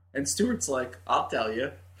 And Stewart's like, I'll tell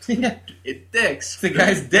you. It's dicks. The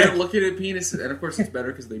guy's dick. They're looking at penises, and of course it's better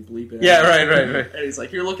because they bleep it. Yeah, right. And he's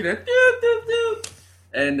like, you're looking at doop, doop, doop.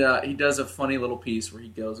 And he does a funny little piece where he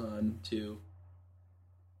goes on to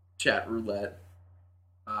chat roulette,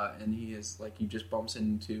 and he just bumps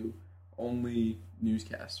into only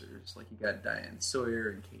newscasters. Like, you got Diane Sawyer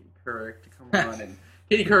and Katie Couric to come on, and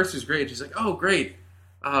Katie Couric is great. She's like, oh, great.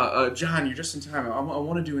 John, you're just in time. I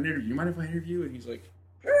want to do an interview. You mind if I interview? And he's like,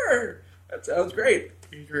 sure. That sounds great.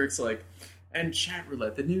 Katie Couric's like, and chat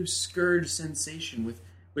roulette, the new scourge sensation with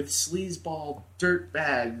sleazeball dirt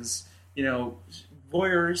bags,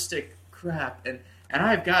 voyeuristic crap, and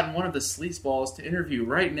I've gotten one of the sleazeballs to interview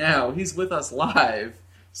right now. He's with us live.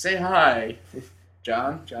 Say hi.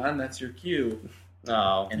 John, that's your cue.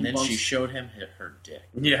 Oh. And then she showed him her dick.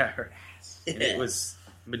 Yeah, her ass. And it was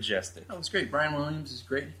majestic. That was great. Brian Williams is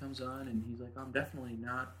great. He comes on, and he's like, I'm definitely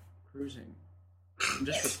not cruising. I'm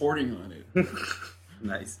just reporting on it.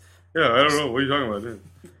 Nice. Yeah, I don't know. What are you talking about?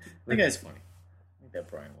 That guy's funny. I think that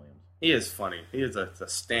Brian Williams. He is funny. He is a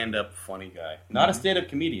stand-up funny guy. Not a stand-up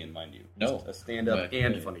comedian, mind you. No. Just a stand-up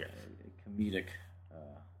and funny guy. A comedic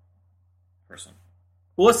person.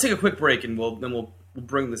 Well, let's take a quick break, and we'll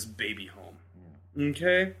bring this baby home. Yeah.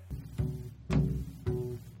 Okay?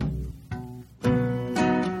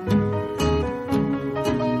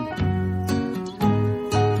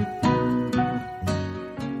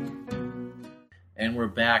 And we're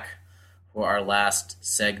back for our last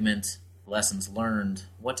segment, Lessons Learned.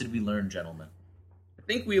 What did we learn, gentlemen? I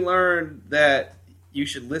think we learned that you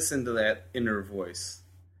should listen to that inner voice.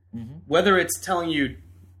 Mm-hmm. Whether it's telling you,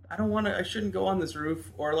 I shouldn't go on this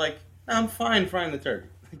roof, or like, I'm fine frying the turkey.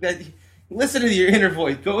 Listen to your inner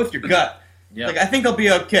voice. Go with your gut. Yep. Like, I think I'll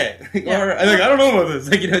be okay. Yeah. Or, I don't know about this.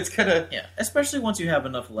 Like, it's kind of... Yeah, especially once you have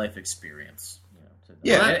enough life experience.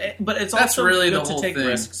 But it's that's also really good the whole to take thing.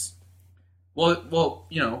 risks. Well,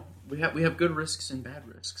 we have good risks and bad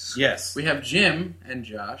risks. Yes. We have Jim and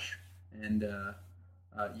Josh and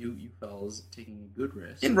you fellas taking a good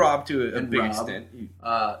risk. And Rob to a big extent.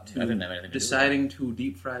 I didn't have anything deciding to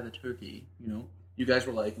deep fry the turkey. You guys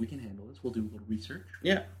were like, we can handle this. We'll do a little research.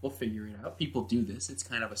 Yeah. We'll figure it out. People do this. It's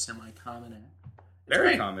kind of a semi-common act.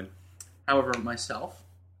 Very common. However, myself,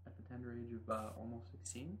 at the tender age of almost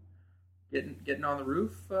 16, getting on the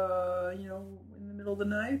roof, in the middle of the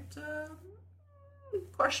night,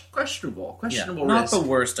 questionable risk. Not the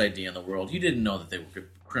worst idea in the world. You didn't know that they were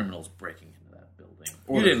criminals breaking into that building,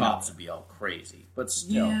 or the cops would be all crazy. But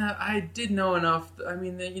still, yeah, I did know enough. I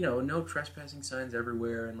mean, no trespassing signs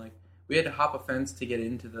everywhere, and like we had to hop a fence to get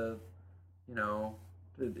into the,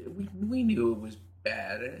 we knew it was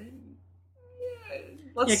bad.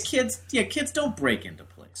 Kids don't break into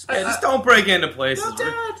places. Just don't break into places.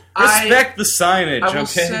 Respect the signage. I will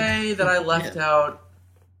say that I left out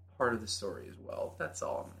part of the story as well. That's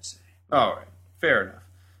all I'm going to say. All right, fair enough.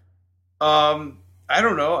 I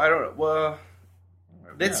don't know. Well,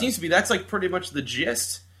 that seems to be. That's like pretty much the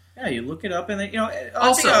gist. Yeah, you look it up, and then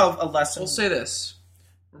also a lesson. We'll say this: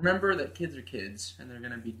 remember that kids are kids, and they're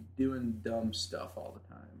going to be doing dumb stuff all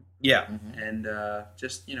the time. Yeah, and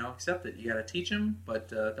just accept it. You got to teach them, but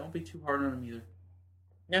don't be too hard on them either.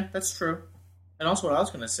 Yeah, that's true. And also, what I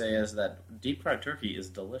was going to say is that deep fried turkey is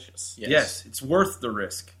delicious. Yes, it's worth the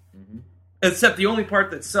risk. Mm-hmm. Except the only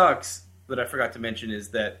part that sucks that I forgot to mention is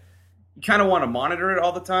that you kind of want to monitor it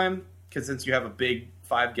all the time, because since you have a big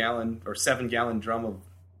 5-gallon or 7-gallon drum of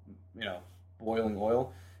boiling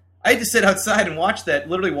oil, I had to sit outside and watch that,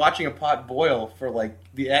 literally watching a pot boil for like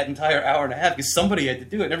the entire hour and a half, because somebody had to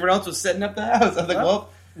do it. Everyone else was setting up the house. I was like, well,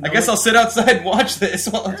 I guess I'll sit outside and watch this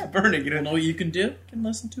while it's burning. You know what you can do? You can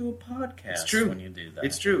listen to a podcast. It's true. When you do that.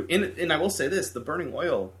 It's true. And I will say this: the burning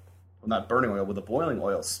oil, well, not burning oil, but the boiling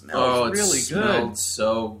oil smells really good. Smelled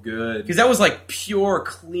so good. Because that was like pure,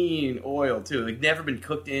 clean oil too. Like never been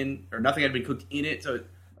cooked in, or nothing had been cooked in it. So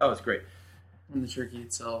it's great. And the turkey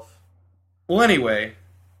itself. Well, anyway,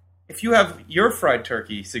 if you have your fried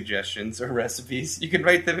turkey suggestions or recipes, you can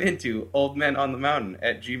write them into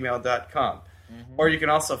oldmenonthemountain@gmail.com. Mm-hmm. Or you can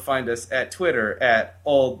also find us at Twitter at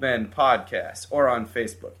Old Men Podcast or on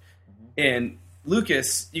Facebook. Mm-hmm. And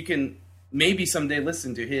Lucas, you can maybe someday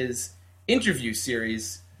listen to his interview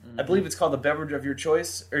series. Mm-hmm. I believe it's called The Beverage of Your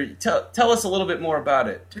Choice. Or tell us a little bit more about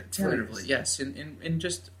it. Tentatively, yes. In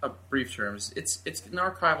just a brief terms, it's an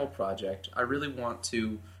archival project. I really want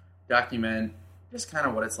to document just kind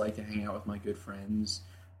of what it's like to hang out with my good friends,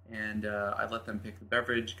 and I let them pick the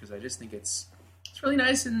beverage because I just think it's really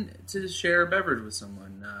nice to share a beverage with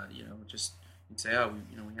someone. Just you'd say, oh,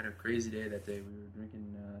 we had a crazy day that day. We were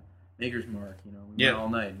drinking Maker's Mark. We went all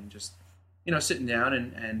night and just sitting down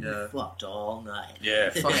and fucked all night. Yeah,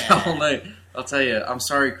 fucked all night. I'll tell you, I'm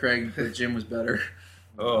sorry, Craig. The gym was better.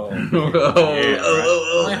 Oh,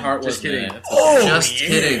 my heart was kidding.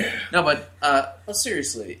 Kidding. No, but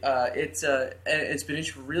seriously, it's been a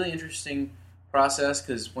really interesting process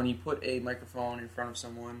because when you put a microphone in front of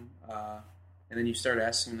someone and then you start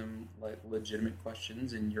asking them like legitimate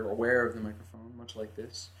questions and you're aware of the microphone, much like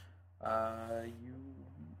this, the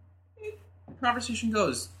conversation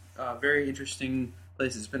goes very interesting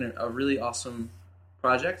places. It's been a really awesome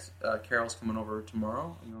project. Carol's coming over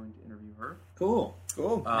tomorrow. I'm going to interview her. Cool.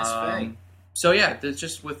 Miss Faye. So yeah, there's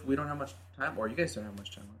just we don't have much time, or you guys don't have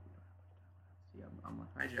much time. Yeah, I'm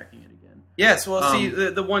hijacking it again. Yes. Well, see,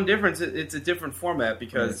 the one difference, it's a different format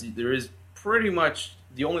because there is pretty much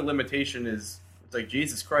the only limitation is it's like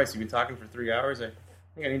Jesus Christ. You've been talking for 3 hours. I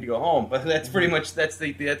think I need to go home. But that's pretty much that's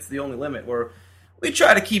the only limit where. We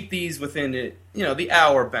try to keep these within it, the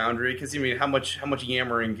hour boundary because how much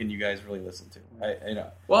yammering can you guys really listen to?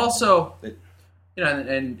 Well, also,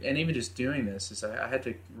 and even just doing this is I had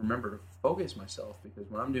to remember to focus myself because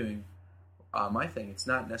when I'm doing my thing, it's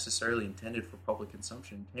not necessarily intended for public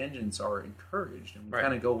consumption. Tangents are encouraged, and we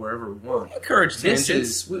kind of go wherever we want. We encourage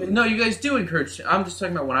tangents. No, you guys do encourage. I'm just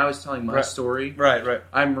talking about when I was telling my story. Right.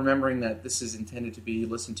 I'm remembering that this is intended to be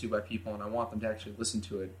listened to by people, and I want them to actually listen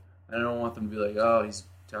to it. I don't want them to be like, oh, he's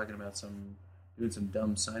talking about doing some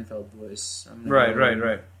dumb Seinfeld voice.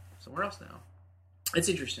 Right. Somewhere else now. It's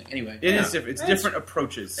interesting. Anyway, it is different. It's different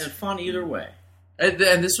approaches and fun either way.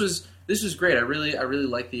 And this was great. I really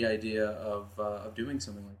like the idea of doing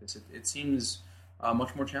something like this. It seems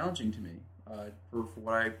much more challenging to me for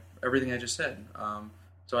everything I just said.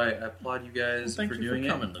 So I applaud you guys for doing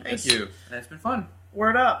it. Thank you. And it's been fun.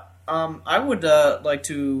 Word up. I would like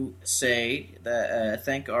to say that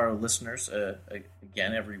thank our listeners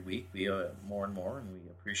again every week. We more and more, and we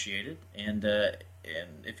appreciate it. And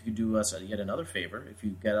if you could do us yet another favor, if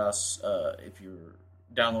you get us, if you're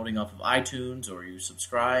downloading off of iTunes or you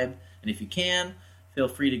subscribe, and if you can, feel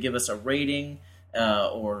free to give us a rating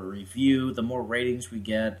or a review. The more ratings we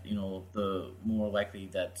get, the more likely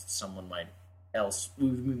that someone might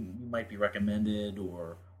be recommended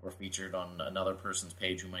or featured on another person's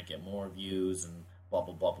page who might get more views and blah,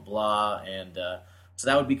 blah, blah, blah, blah. And so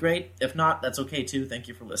that would be great. If not, that's okay, too. Thank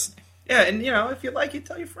you for listening. Yeah, and, if you like it,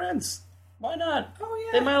 tell your friends. Why not? Oh,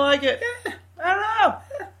 yeah. They might like it. Yeah. I don't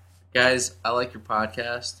know. Guys, I like your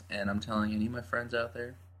podcast, and I'm telling any of my friends out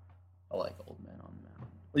there, I like Old Men on the Mountain.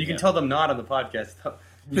 Well, you can tell them not on the podcast.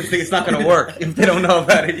 It's not going to work if they don't know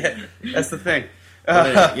about it yet. That's the thing.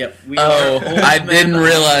 Yep. I didn't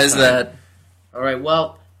realize that. All right,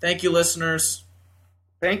 well... Thank you, listeners.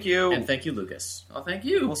 Thank you. And thank you, Lucas. Oh, thank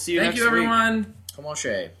you. We'll see you next week. Thank you, everyone. Come on,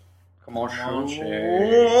 Shay. Come on, Shay.